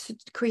able to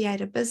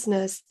create a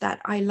business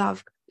that I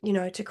love,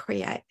 to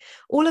create?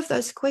 All of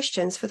those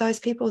questions for those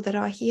people that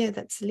are here,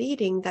 that's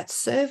leading, that's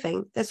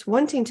serving, that's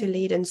wanting to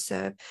lead and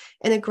serve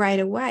in a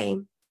greater way.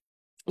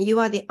 You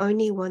are the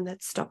only one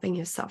that's stopping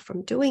yourself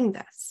from doing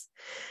this.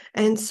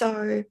 And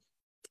so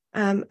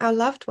our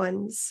loved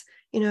ones,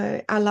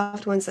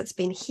 that's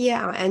been here,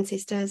 our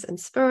ancestors and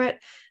spirit,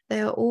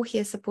 they are all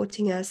here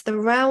supporting us. The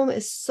realm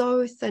is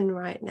so thin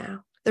right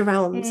now. The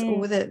realms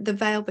or the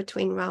veil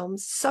between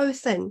realms, so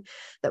thin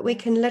that we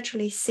can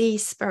literally see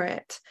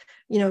spirit,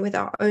 with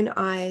our own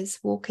eyes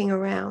walking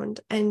around.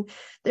 And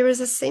there is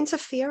a sense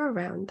of fear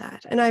around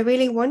that. And I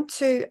really want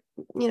to,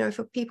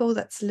 for people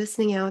that's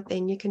listening out there,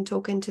 and you can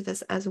talk into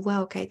this as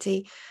well,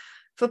 Katie,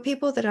 for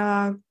people that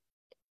are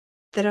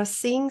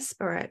seeing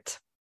spirit,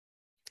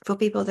 for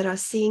people that are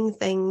seeing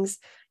things,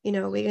 we're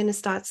going to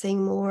start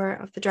seeing more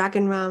of the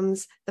dragon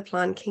realms, the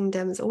plant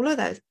kingdoms, all of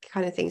those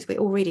kind of things. We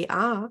already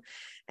are.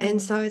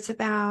 And so it's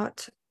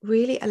about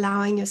really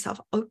allowing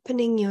yourself,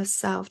 opening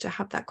yourself to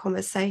have that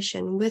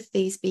conversation with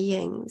these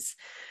beings,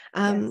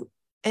 and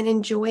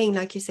enjoying,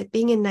 like you said,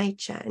 being in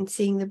nature and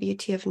seeing the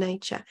beauty of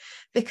nature,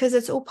 because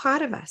it's all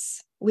part of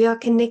us. We are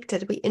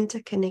connected, we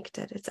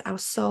interconnected. It's our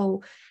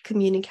soul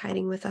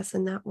communicating with us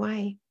in that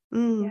way.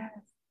 Yes.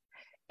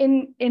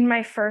 In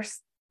my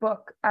first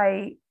book,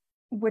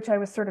 which I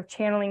was sort of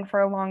channeling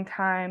for a long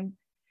time,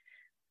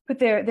 but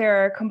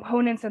there are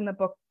components in the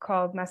book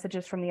called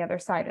Messages from the Other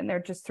Side, and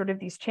they're just sort of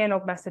these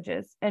channeled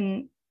messages.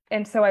 And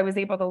so I was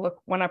able to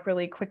look one up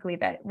really quickly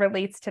that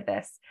relates to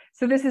this.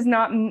 So this is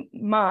not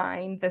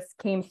mine. This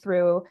came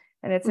through,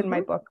 and it's in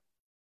my book.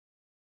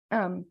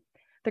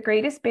 The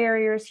greatest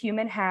barriers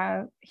humans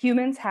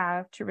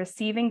have to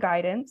receiving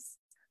guidance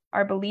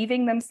are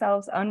believing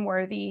themselves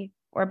unworthy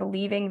or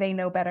believing they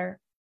know better.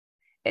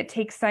 It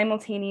takes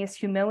simultaneous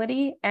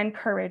humility and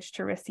courage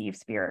to receive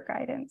spirit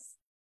guidance.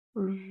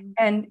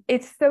 And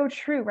it's so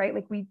true, right?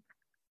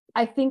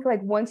 I think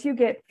once you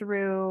get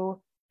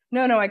through,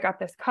 no, I got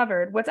this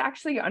covered, what's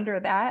actually under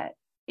that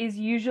is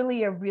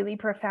usually a really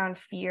profound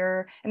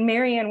fear. And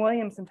Marianne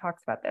Williamson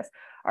talks about this.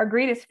 Our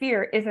greatest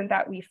fear isn't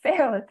that we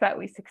fail, it's that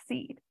we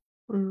succeed.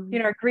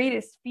 Our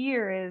greatest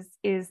fear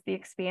is the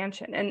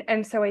expansion.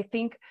 And so I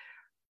think,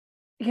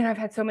 I've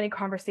had so many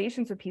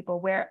conversations with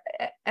people where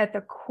at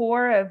the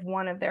core of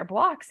one of their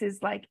blocks is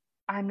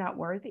I'm not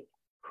worthy.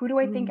 Who do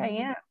I think I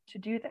am to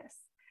do this?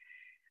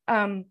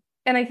 And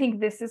I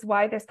think this is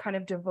why this kind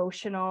of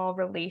devotional,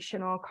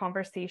 relational,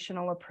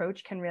 conversational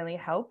approach can really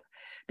help,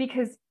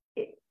 because,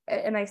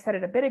 and I said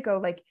it a bit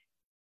ago,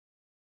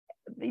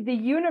 the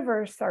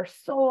universe, our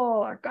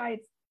soul, our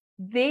guides,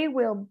 they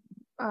will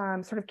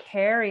sort of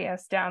carry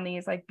us down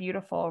these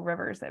beautiful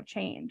rivers of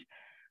change.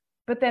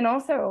 But then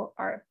also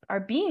our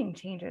being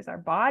changes, our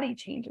body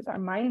changes, our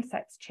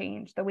mindsets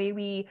change, the way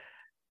we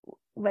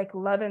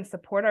love and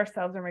support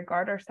ourselves and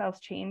regard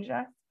ourselves change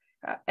us.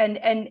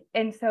 And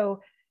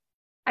so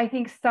I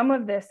think some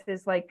of this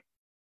is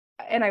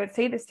and I would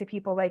say this to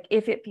people,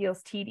 if it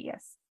feels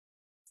tedious,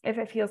 if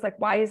it feels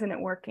why isn't it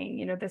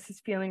working? This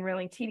is feeling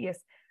really tedious.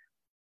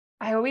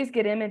 I always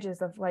get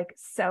images of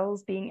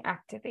cells being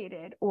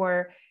activated,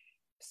 or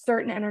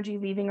certain energy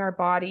leaving our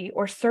body,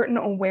 or certain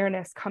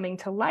awareness coming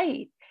to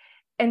light.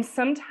 And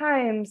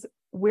sometimes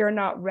we're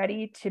not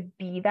ready to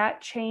be that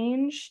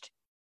changed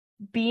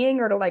being,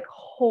 or to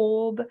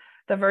hold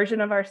the version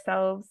of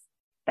ourselves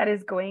that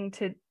is going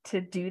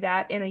to do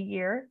that in a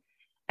year.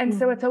 And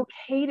so it's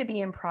okay to be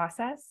in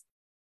process,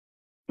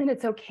 and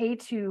it's okay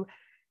to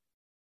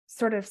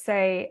sort of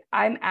say,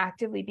 I'm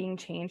actively being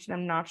changed and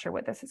I'm not sure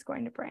what this is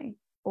going to bring.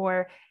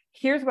 Or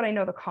here's what I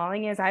know the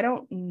calling is. I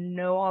don't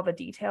know all the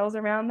details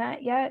around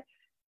that yet,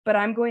 but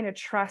I'm going to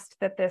trust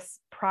that this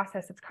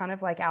process, it's kind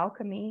of like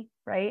alchemy,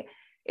 right?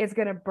 Is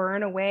going to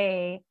burn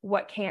away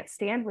what can't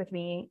stand with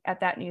me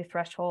at that new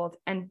threshold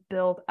and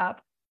build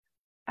up,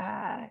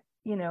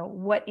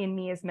 what in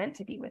me is meant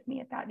to be with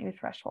me at that new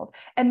threshold.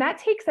 And that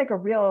takes a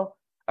real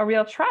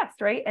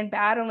trust, right? And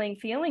battling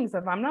feelings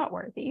of I'm not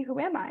worthy. Who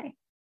am I?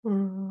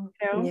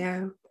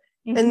 Yeah.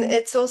 And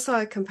it's also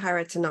a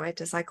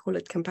comparatinitis. I call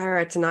it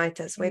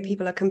comparatinitis, where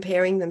people are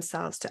comparing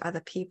themselves to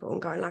other people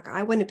and going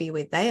I want to be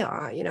where they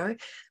are,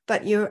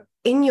 but you're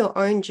in your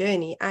own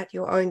journey at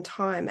your own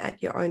time,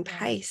 at your own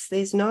pace.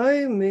 There's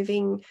no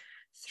moving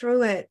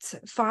through it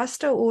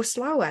faster or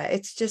slower.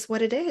 It's just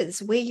what it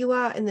is. Where you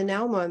are in the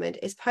now moment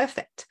is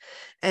perfect.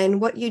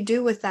 And what you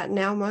do with that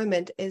now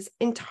moment is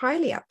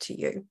entirely up to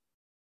you.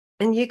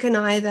 And you can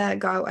either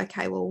go,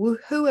 okay, well,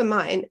 who am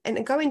I?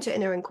 And go into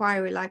inner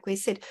inquiry, like we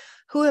said,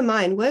 who am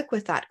I? And work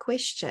with that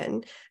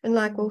question. And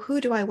like, well,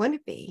 who do I want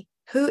to be?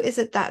 Who is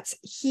it that's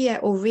here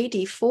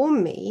already for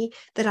me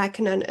that I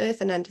can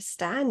unearth and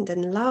understand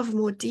and love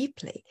more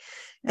deeply?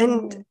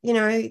 And,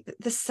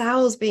 the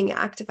cells being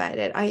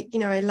activated, I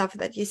love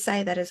that you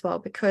say that as well,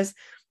 because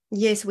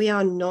yes, we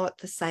are not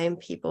the same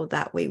people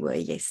that we were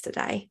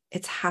yesterday.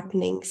 It's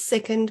happening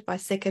second by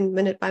second,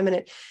 minute by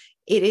minute.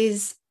 It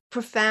is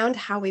profound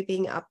how we're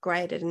being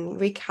upgraded and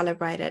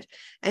recalibrated.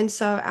 And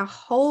so our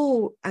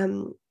whole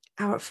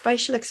our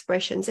facial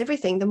expressions,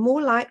 everything, the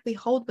more light we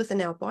hold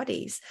within our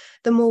bodies,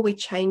 the more we're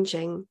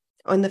changing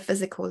on the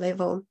physical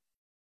level.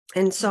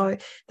 And so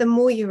the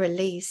more you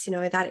release,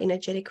 that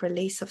energetic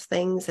release of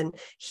things and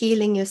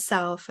healing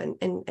yourself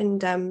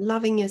and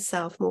loving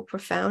yourself more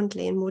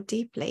profoundly and more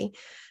deeply,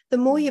 the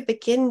more you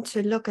begin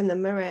to look in the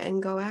mirror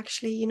and go,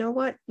 actually, you know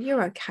what?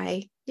 You're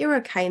okay. You're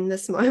okay in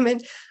this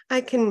moment.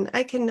 I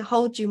can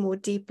hold you more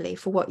deeply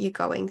for what you're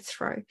going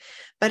through.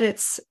 But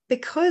it's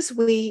because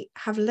we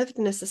have lived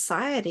in a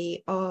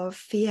society of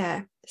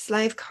fear,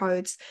 slave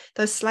codes.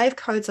 Those slave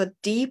codes are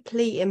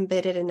deeply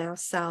embedded in our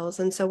cells.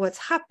 And so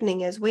what's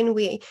happening is when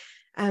we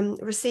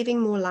receiving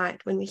more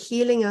light, when we're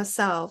healing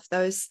ourselves,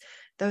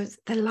 the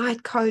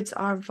light codes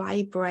are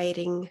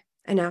vibrating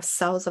and our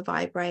cells are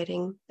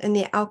vibrating. And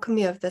the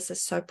alchemy of this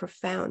is so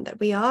profound that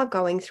we are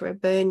going through a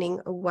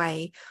burning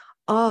away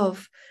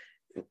of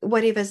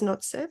whatever's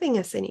not serving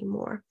us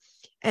anymore.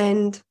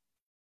 And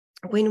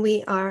when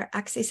we are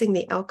accessing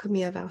the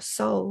alchemy of our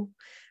soul,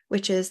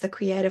 which is the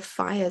creative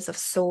fires of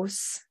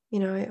source,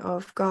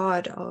 of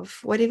God, of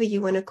whatever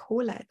you want to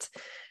call it,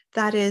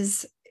 that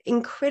is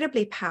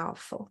incredibly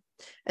powerful.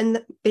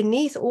 And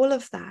beneath all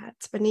of that,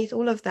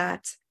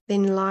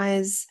 then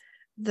lies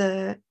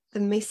the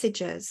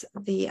messages,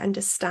 the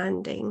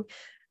understanding,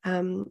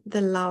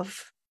 the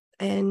love,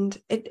 and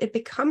it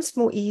becomes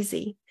more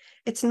easy.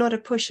 It's not a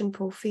push and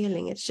pull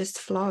feeling, it's just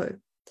flow.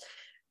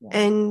 Yeah.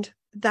 And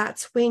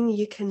that's when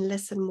you can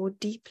listen more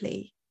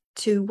deeply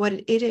to what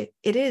it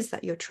is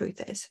that your truth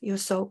is, your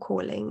soul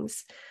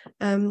callings.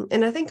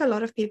 And I think a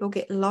lot of people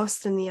get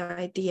lost in the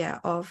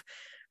idea of,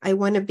 I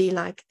want to be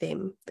like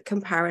them, the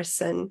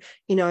comparison,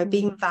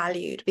 being a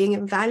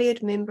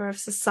valued member of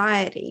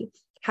society,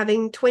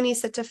 having 20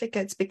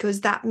 certificates,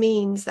 because that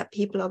means that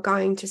people are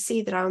going to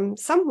see that I'm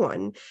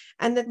someone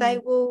and that they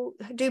will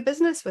do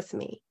business with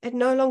me. It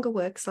no longer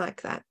works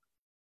like that.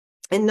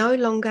 And no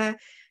longer,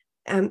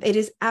 it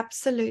is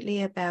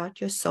absolutely about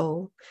your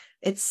soul.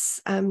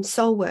 It's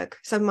soul work.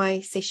 So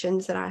my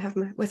sessions that I have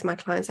with my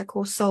clients, I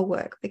call soul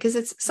work, because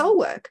it's soul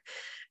work.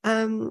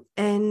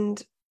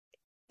 And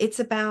it's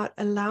about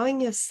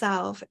allowing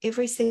yourself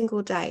every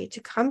single day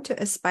to come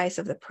to a space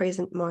of the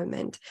present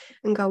moment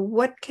and go,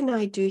 what can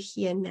I do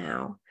here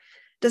now?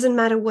 Doesn't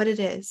matter what it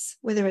is,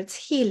 whether it's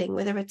healing,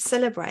 whether it's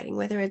celebrating,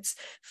 whether it's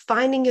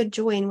finding your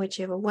joy in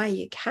whichever way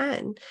you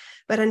can,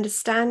 but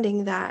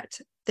understanding that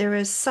there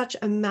is such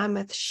a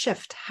mammoth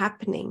shift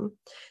happening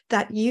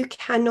that you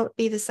cannot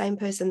be the same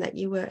person that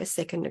you were a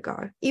second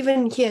ago.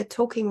 Even here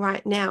talking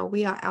right now,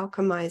 we are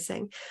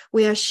alchemizing,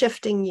 we are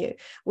shifting you,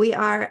 we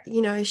are,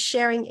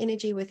 sharing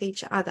energy with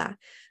each other.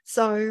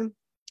 So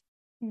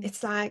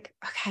it's like,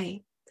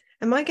 okay,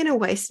 am I going to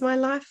waste my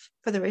life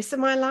for the rest of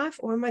my life,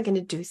 or am I going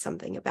to do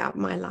something about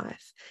my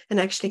life and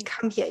actually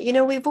come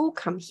here? We've all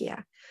come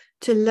here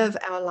to live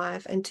our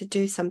life and to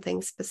do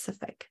something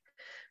specific.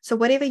 So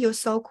whatever your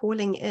soul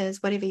calling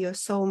is, whatever your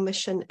soul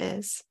mission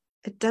is,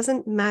 it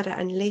doesn't matter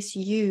unless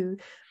you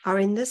are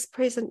in this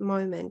present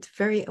moment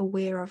very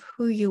aware of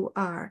who you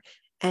are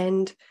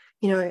and,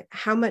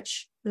 how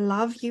much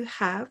love you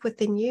have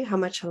within you, how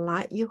much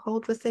light you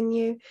hold within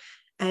you,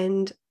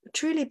 and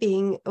truly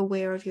being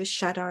aware of your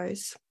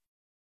shadows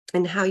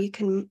and how you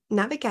can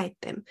navigate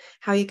them,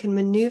 how you can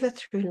maneuver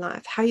through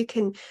life, how you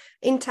can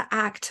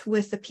interact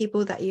with the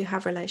people that you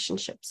have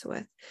relationships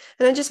with.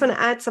 And I just want to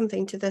add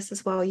something to this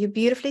as well. You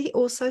beautifully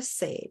also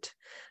said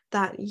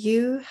that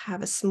you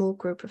have a small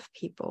group of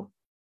people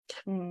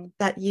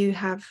that you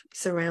have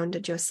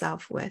surrounded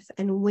yourself with.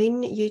 And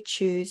when you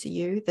choose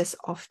you, this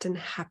often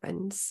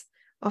happens.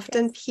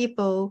 Often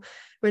people,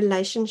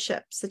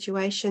 relationships,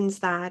 situations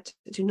that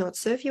do not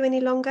serve you any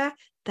longer,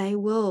 they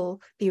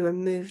will be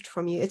removed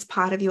from you. It's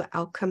part of your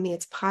alchemy.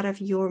 It's part of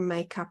your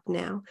makeup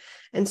now.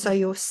 And so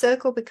your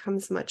circle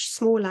becomes much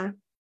smaller.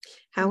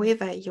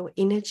 However, your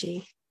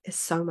energy is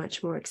so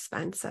much more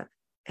expansive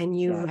and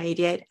you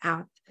radiate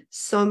out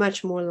so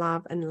much more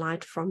love and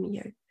light from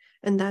you.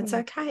 And that's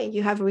okay.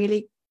 You have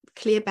really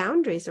clear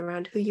boundaries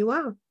around who you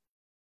are.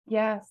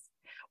 Yes.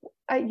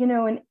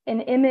 An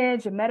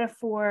image, a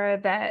metaphor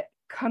that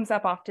comes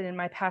up often in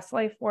my past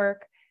life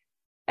work,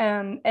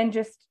 and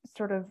just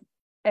sort of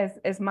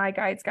as my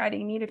guides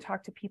guiding me to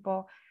talk to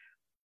people,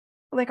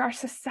 like our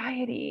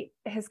society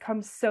has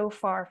come so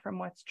far from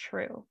what's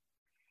true.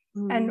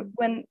 And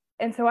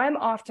And so I'm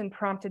often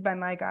prompted by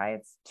my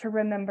guides to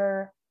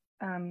remember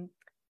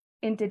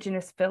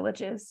Indigenous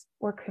villages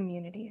or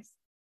communities.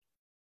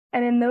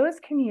 And in those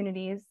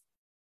communities,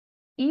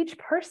 each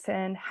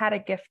person had a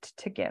gift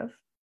to give.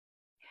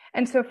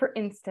 And so, for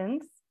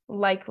instance,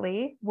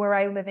 likely were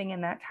I living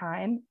in that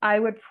time, I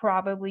would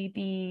probably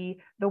be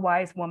the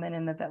wise woman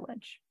in the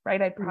village,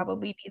 right? I'd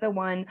probably be the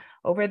one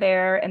over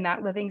there in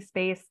that living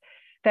space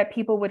that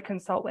people would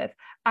consult with.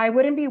 I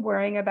wouldn't be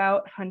worrying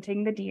about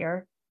hunting the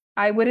deer.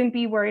 I wouldn't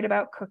be worried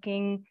about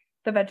cooking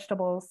the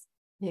vegetables.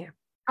 Yeah.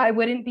 I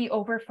wouldn't be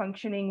over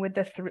functioning with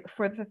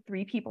for the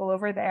three people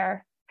over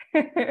there.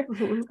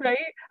 Right?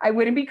 I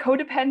wouldn't be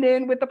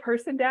codependent with the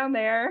person down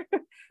there.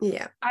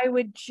 Yeah. I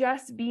would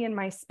just be in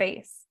my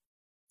space.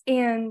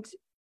 And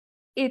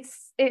it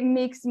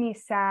makes me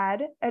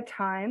sad at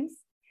times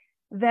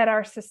that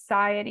our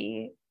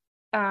society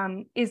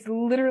is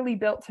literally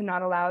built to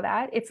not allow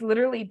that. It's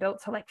literally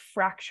built to like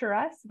fracture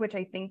us, which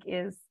I think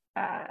is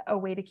a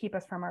way to keep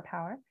us from our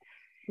power.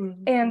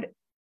 And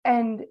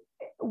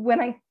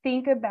when I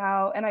think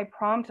about, and I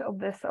prompt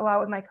this a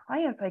lot with my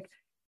clients, like,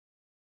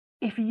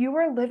 if you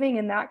are living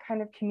in that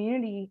kind of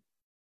community,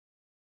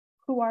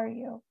 who are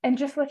you? And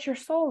just let your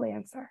soul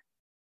answer.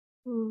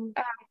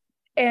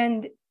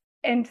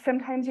 And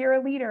sometimes you're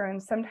a leader,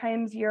 and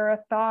sometimes you're a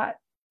thought,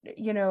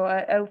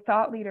 a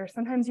thought leader.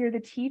 Sometimes you're the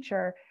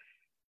teacher.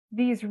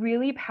 These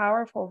really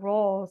powerful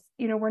roles,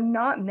 we're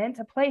not meant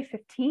to play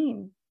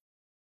 15.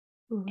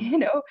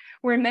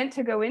 We're meant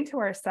to go into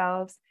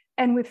ourselves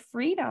and with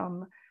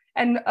freedom.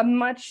 And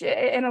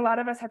a lot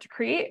of us have to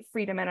create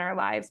freedom in our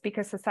lives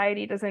because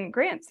society doesn't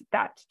grant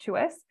that to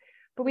us.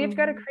 But we have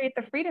got to create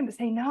the freedom to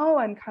say, no,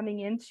 I'm coming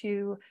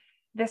into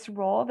this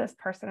role, this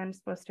person I'm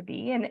supposed to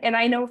be. And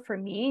I know for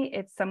me,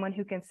 it's someone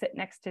who can sit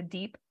next to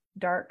deep,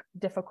 dark,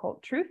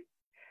 difficult truth.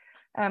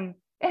 And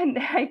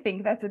I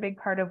think that's a big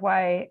part of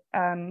why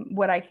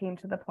what I came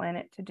to the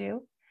planet to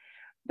do.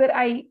 But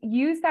I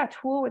use that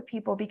tool with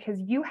people because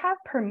you have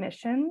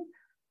permission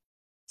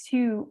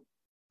to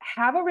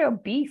have a real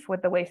beef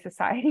with the way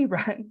society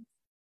runs.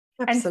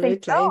 Absolutely.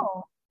 And say,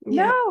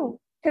 no,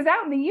 because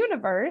out in the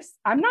universe,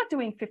 I'm not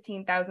doing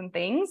 15,000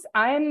 things.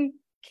 I'm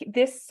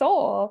this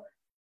soul,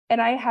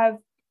 and I have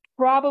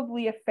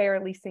probably a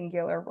fairly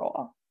singular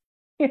role.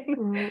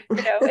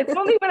 It's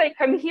only when I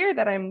come here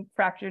that I'm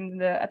fractured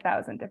into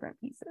 1,000 different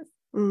pieces.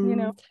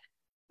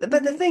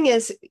 But the thing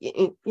is,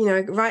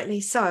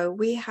 rightly so,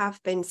 we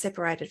have been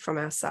separated from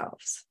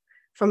ourselves,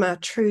 from our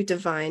true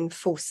divine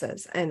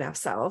forces and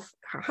ourself,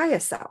 our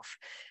higher self.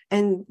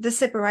 And the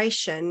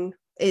separation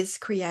is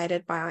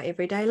created by our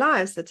everyday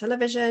lives, the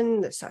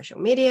television, the social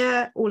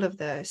media, all of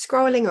the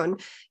scrolling on,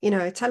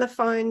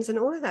 telephones and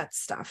all of that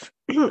stuff,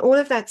 all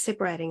of that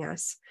separating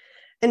us.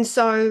 And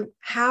so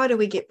how do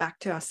we get back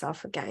to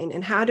ourselves again?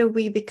 And how do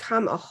we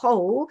become a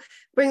whole,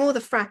 bring all the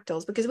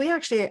fractals, because we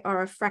actually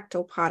are a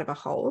fractal part of a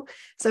whole.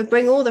 So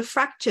bring all the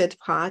fractured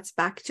parts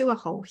back to a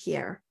whole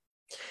here.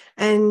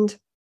 And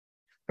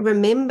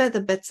remember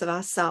the bits of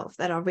ourselves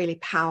that are really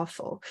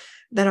powerful,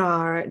 that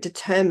are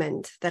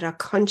determined, that are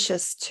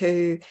conscious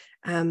to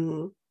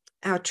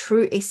our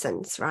true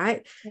essence,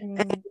 right?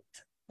 And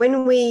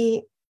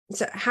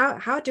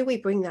how do we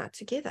bring that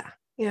together?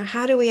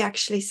 How do we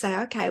actually say,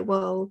 okay,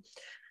 well,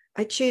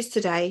 I choose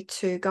today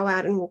to go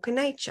out and walk in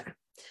nature.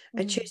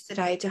 I choose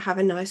today to have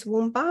a nice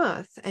warm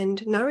bath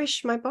and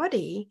nourish my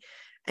body.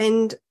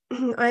 And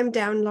I'm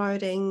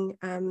downloading,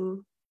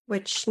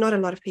 which not a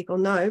lot of people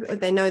know.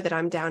 They know that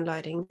I'm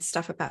downloading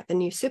stuff about the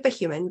new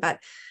superhuman, but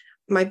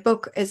my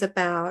book is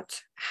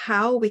about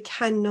how we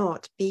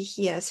cannot be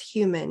here as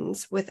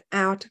humans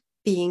without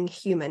being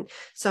human.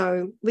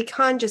 So we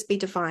can't just be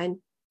divine.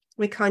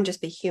 We can't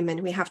just be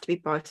human. We have to be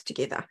both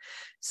together.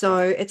 So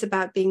it's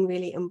about being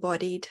really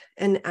embodied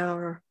in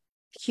our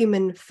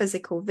human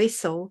physical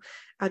vessel,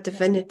 our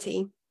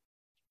divinity,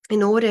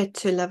 in order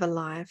to live a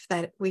life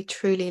that we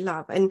truly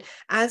love. And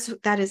as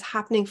that is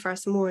happening for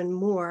us more and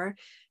more,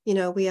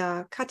 we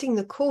are cutting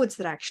the cords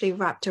that are actually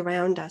wrapped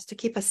around us to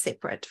keep us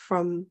separate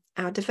from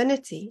our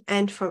divinity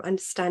and from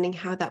understanding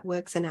how that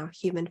works in our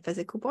human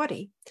physical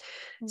body.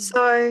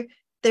 So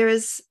there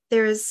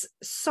is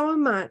so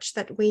much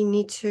that we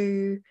need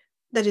to,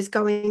 that is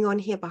going on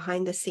here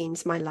behind the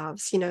scenes, my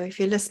loves. If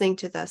you're listening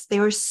to this,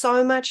 there is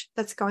so much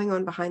that's going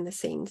on behind the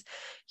scenes.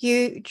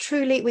 We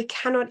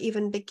cannot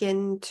even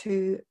begin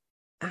to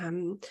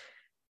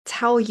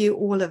tell you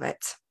all of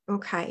it.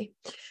 Okay.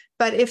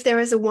 But if there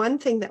is one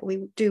thing that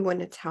we do want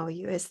to tell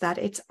you is that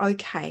it's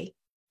okay.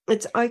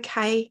 It's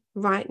okay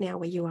right now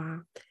where you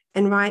are.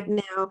 And right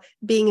now,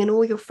 being in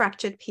all your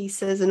fractured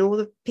pieces and all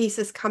the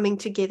pieces coming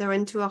together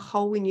into a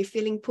whole, when you're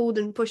feeling pulled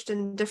and pushed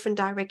in different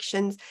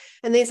directions,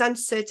 and there's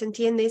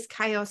uncertainty and there's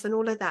chaos and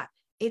all of that,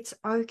 it's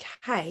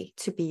okay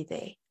to be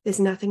there.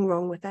 There's nothing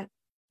wrong with it.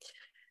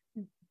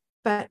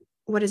 But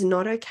what is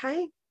not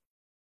okay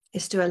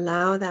is to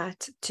allow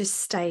that to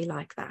stay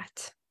like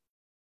that,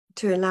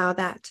 to allow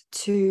that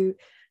to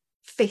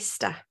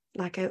fester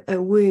like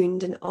a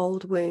wound, an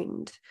old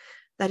wound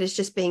that is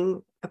just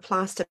being a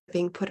plaster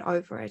being put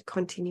over it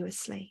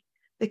continuously,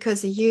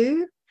 because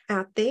you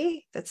out there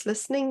that's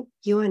listening,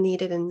 you are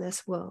needed in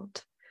this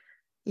world.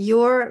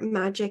 Your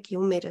magic,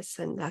 your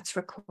medicine, that's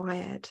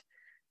required.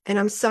 And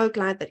I'm so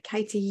glad that,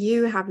 Katie,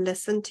 you have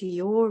listened to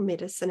your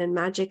medicine and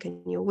magic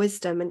and your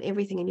wisdom and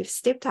everything, and you've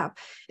stepped up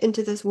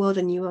into this world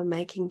and you are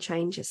making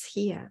changes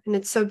here. And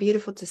it's so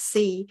beautiful to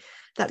see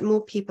that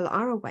more people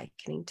are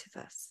awakening to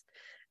this.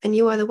 And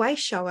you are the way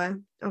shower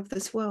of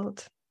this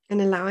world, and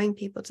allowing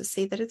people to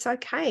see that it's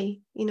okay.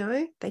 You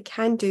know, they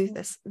can do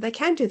this. They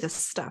can do this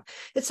stuff.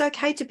 It's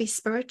okay to be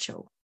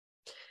spiritual.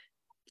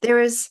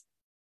 There's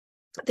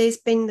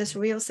been this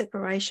real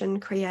separation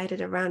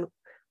created around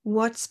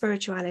what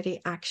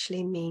spirituality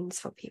actually means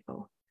for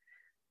people.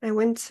 I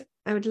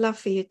would love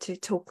for you to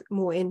talk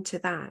more into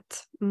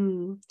that.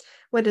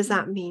 What does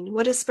that mean?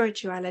 What does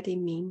spirituality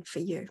mean for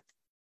you?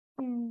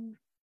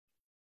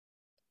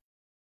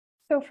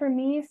 So for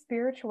me,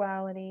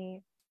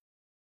 spirituality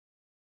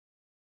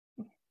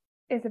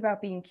is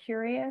about being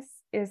curious,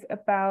 is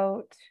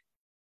about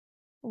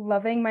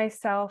loving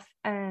myself,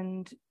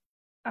 and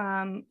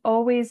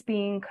always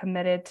being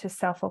committed to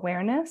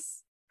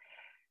self-awareness.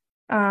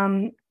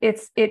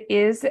 It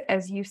is,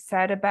 as you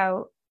said,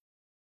 about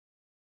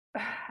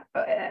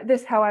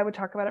this, how I would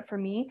talk about it for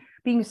me,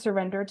 being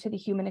surrendered to the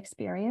human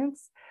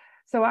experience.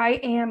 So I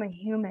am a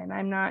human.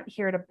 I'm not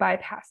here to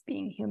bypass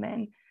being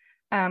human.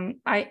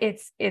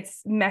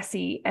 It's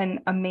messy and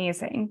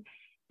amazing.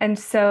 And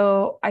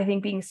so I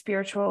think being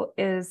spiritual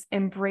is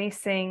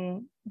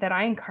embracing that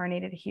I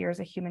incarnated here as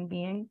a human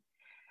being.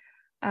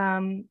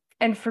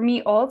 And for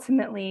me,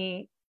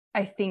 ultimately,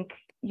 I think,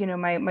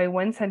 my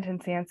one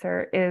sentence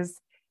answer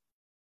is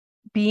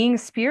being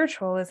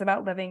spiritual is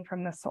about living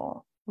from the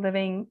soul,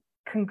 living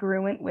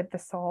congruent with the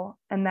soul.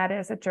 And that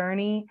is a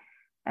journey.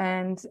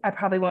 And I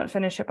probably won't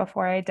finish it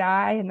before I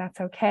die, and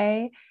that's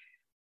okay.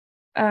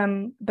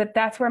 But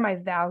that's where my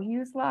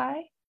values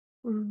lie.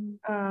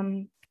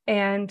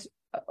 And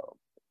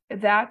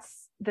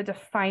that's the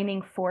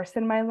defining force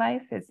in my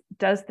life is,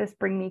 does this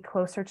bring me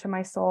closer to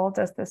my soul?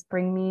 Does this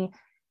bring me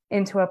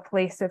into a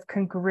place of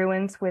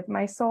congruence with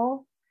my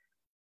soul?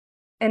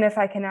 And if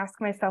I can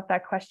ask myself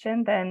that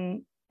question,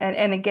 then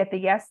and I get the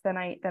yes, then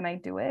I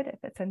do it. If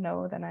it's a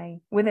no, then I,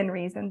 within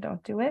reason,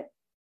 don't do it.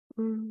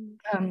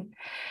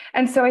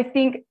 And so I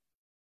think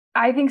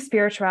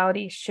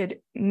spirituality should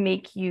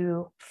make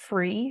you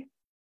free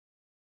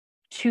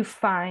to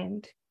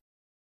find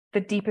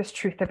the deepest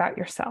truth about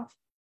yourself.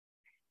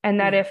 And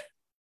that if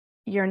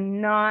you're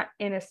not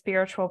in a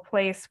spiritual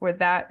place where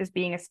that is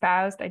being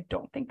espoused, I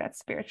don't think that's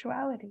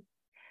spirituality.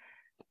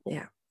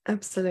 Yeah,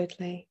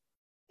 absolutely.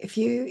 If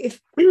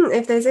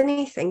there's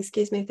anything,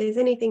 if there's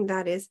anything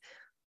that is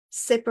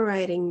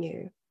separating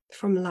you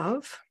from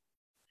love,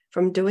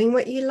 from doing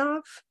what you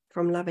love,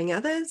 from loving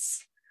others,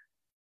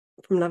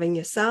 from loving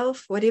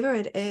yourself, whatever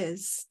it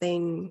is,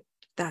 then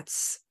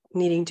that's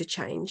needing to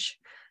change.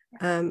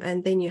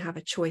 And then you have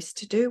a choice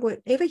to do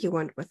whatever you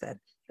want with it.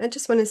 I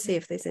just want to see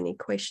if there's any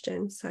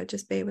questions, so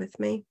just bear with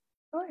me.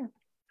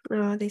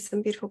 Oh, there's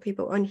some beautiful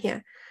people on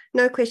here.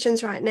 No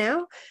questions right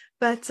now,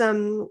 but I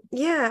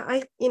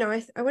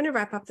want to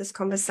wrap up this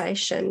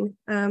conversation.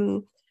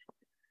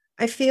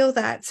 I feel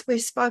that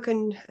we've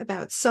spoken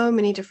about so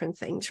many different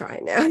things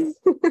right now.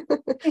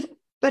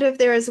 But if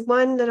there is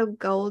one little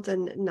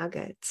golden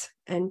nugget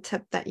and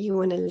tip that you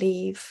want to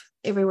leave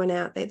everyone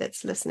out there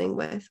that's listening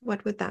with,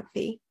 what would that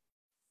be?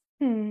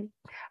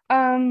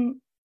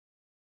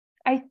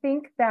 I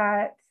think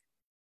that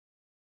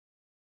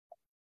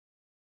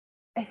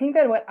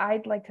what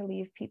I'd like to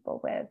leave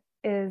people with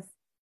is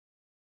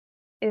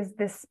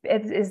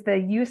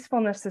the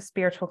usefulness of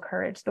spiritual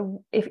courage.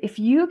 If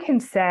you can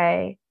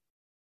say,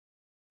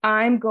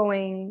 I'm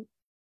going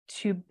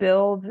to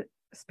build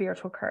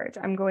spiritual courage,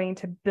 I'm going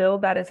to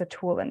build that as a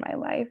tool in my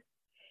life,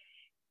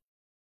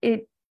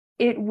 it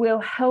will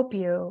help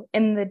you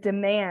in the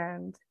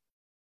demand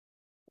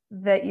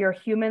that your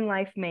human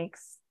life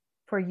makes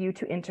for you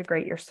to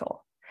integrate your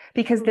soul.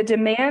 Because the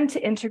demand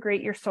to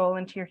integrate your soul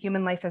into your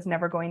human life is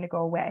never going to go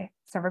away.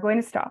 It's never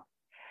going to stop.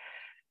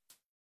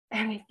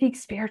 And I think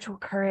spiritual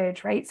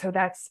courage, right? So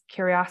that's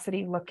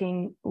curiosity,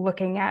 looking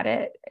at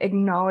it,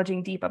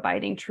 acknowledging deep,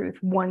 abiding truth,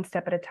 one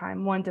step at a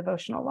time, one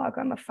devotional log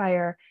on the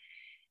fire,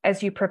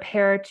 as you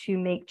prepare to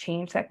make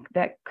change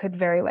that could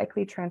very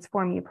likely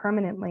transform you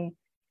permanently.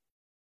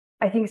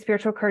 I think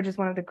spiritual courage is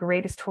one of the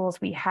greatest tools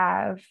we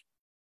have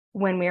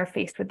when we are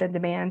faced with the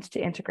demand to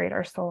integrate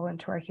our soul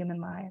into our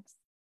human lives.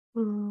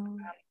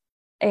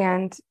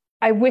 And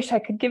I wish I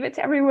could give it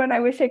to everyone. I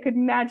wish I could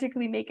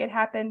magically make it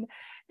happen,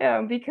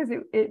 because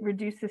it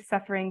reduces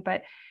suffering,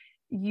 but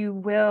you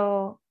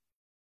will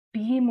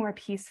be more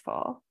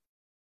peaceful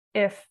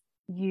if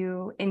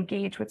you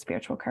engage with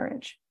spiritual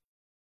courage.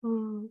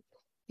 You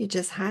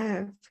just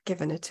have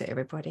given it to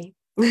everybody.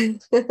 You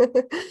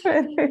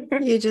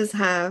just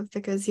have,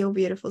 because your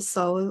beautiful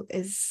soul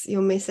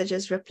your message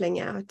is rippling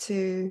out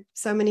to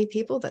so many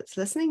people that's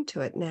listening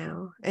to it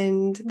now.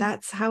 And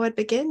that's how it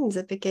begins.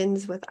 It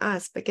begins with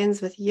us,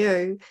 begins with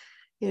you,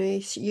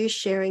 you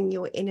sharing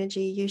your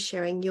energy, you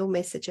sharing your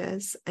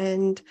messages,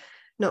 and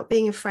not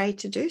being afraid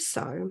to do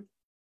so.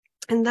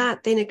 And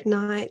that then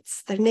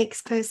ignites the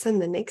next person,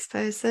 the next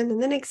person,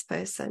 and the next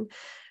person.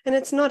 And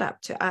it's not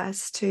up to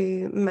us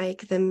to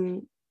make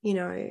them,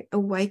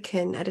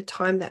 awaken at a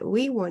time that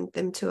we want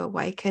them to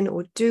awaken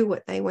or do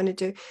what they want to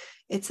do.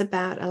 It's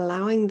about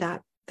allowing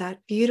that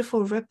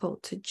beautiful ripple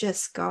to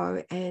just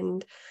go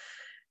and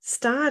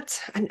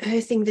start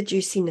unearthing the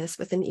juiciness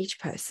within each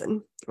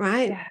person,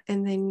 right? Yeah.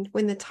 And then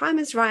when the time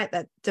is right,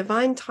 that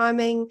divine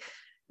timing,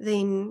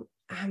 then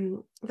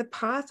the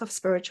path of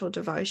spiritual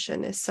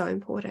devotion is so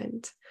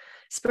important.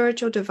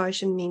 Spiritual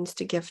devotion means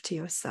to give to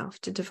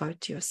yourself, to devote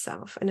to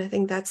yourself. And I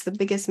think that's the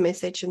biggest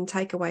message and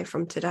takeaway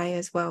from today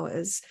as well,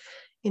 is,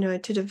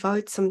 to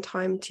devote some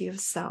time to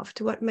yourself,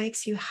 to what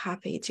makes you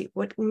happy, to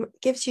what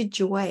gives you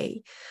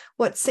joy,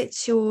 what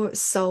sets your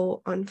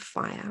soul on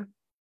fire.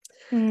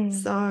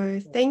 So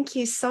thank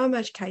you so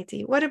much,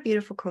 Katie. What a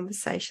beautiful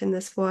conversation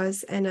this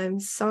was. And I'm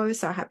so,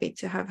 so happy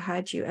to have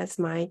had you as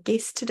my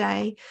guest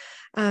today.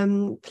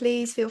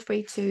 Please feel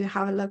free to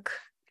have a look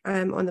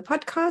on the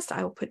podcast.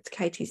 I will put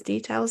Katie's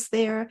details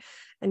there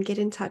and get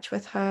in touch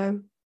with her.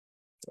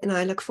 And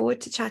I look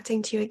forward to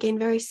chatting to you again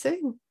very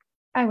soon.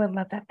 I would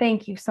love that.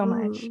 Thank you so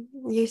much.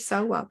 You're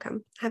so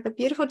welcome. Have a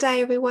beautiful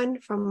day,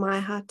 everyone. From my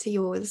heart to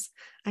yours,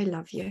 I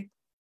love you.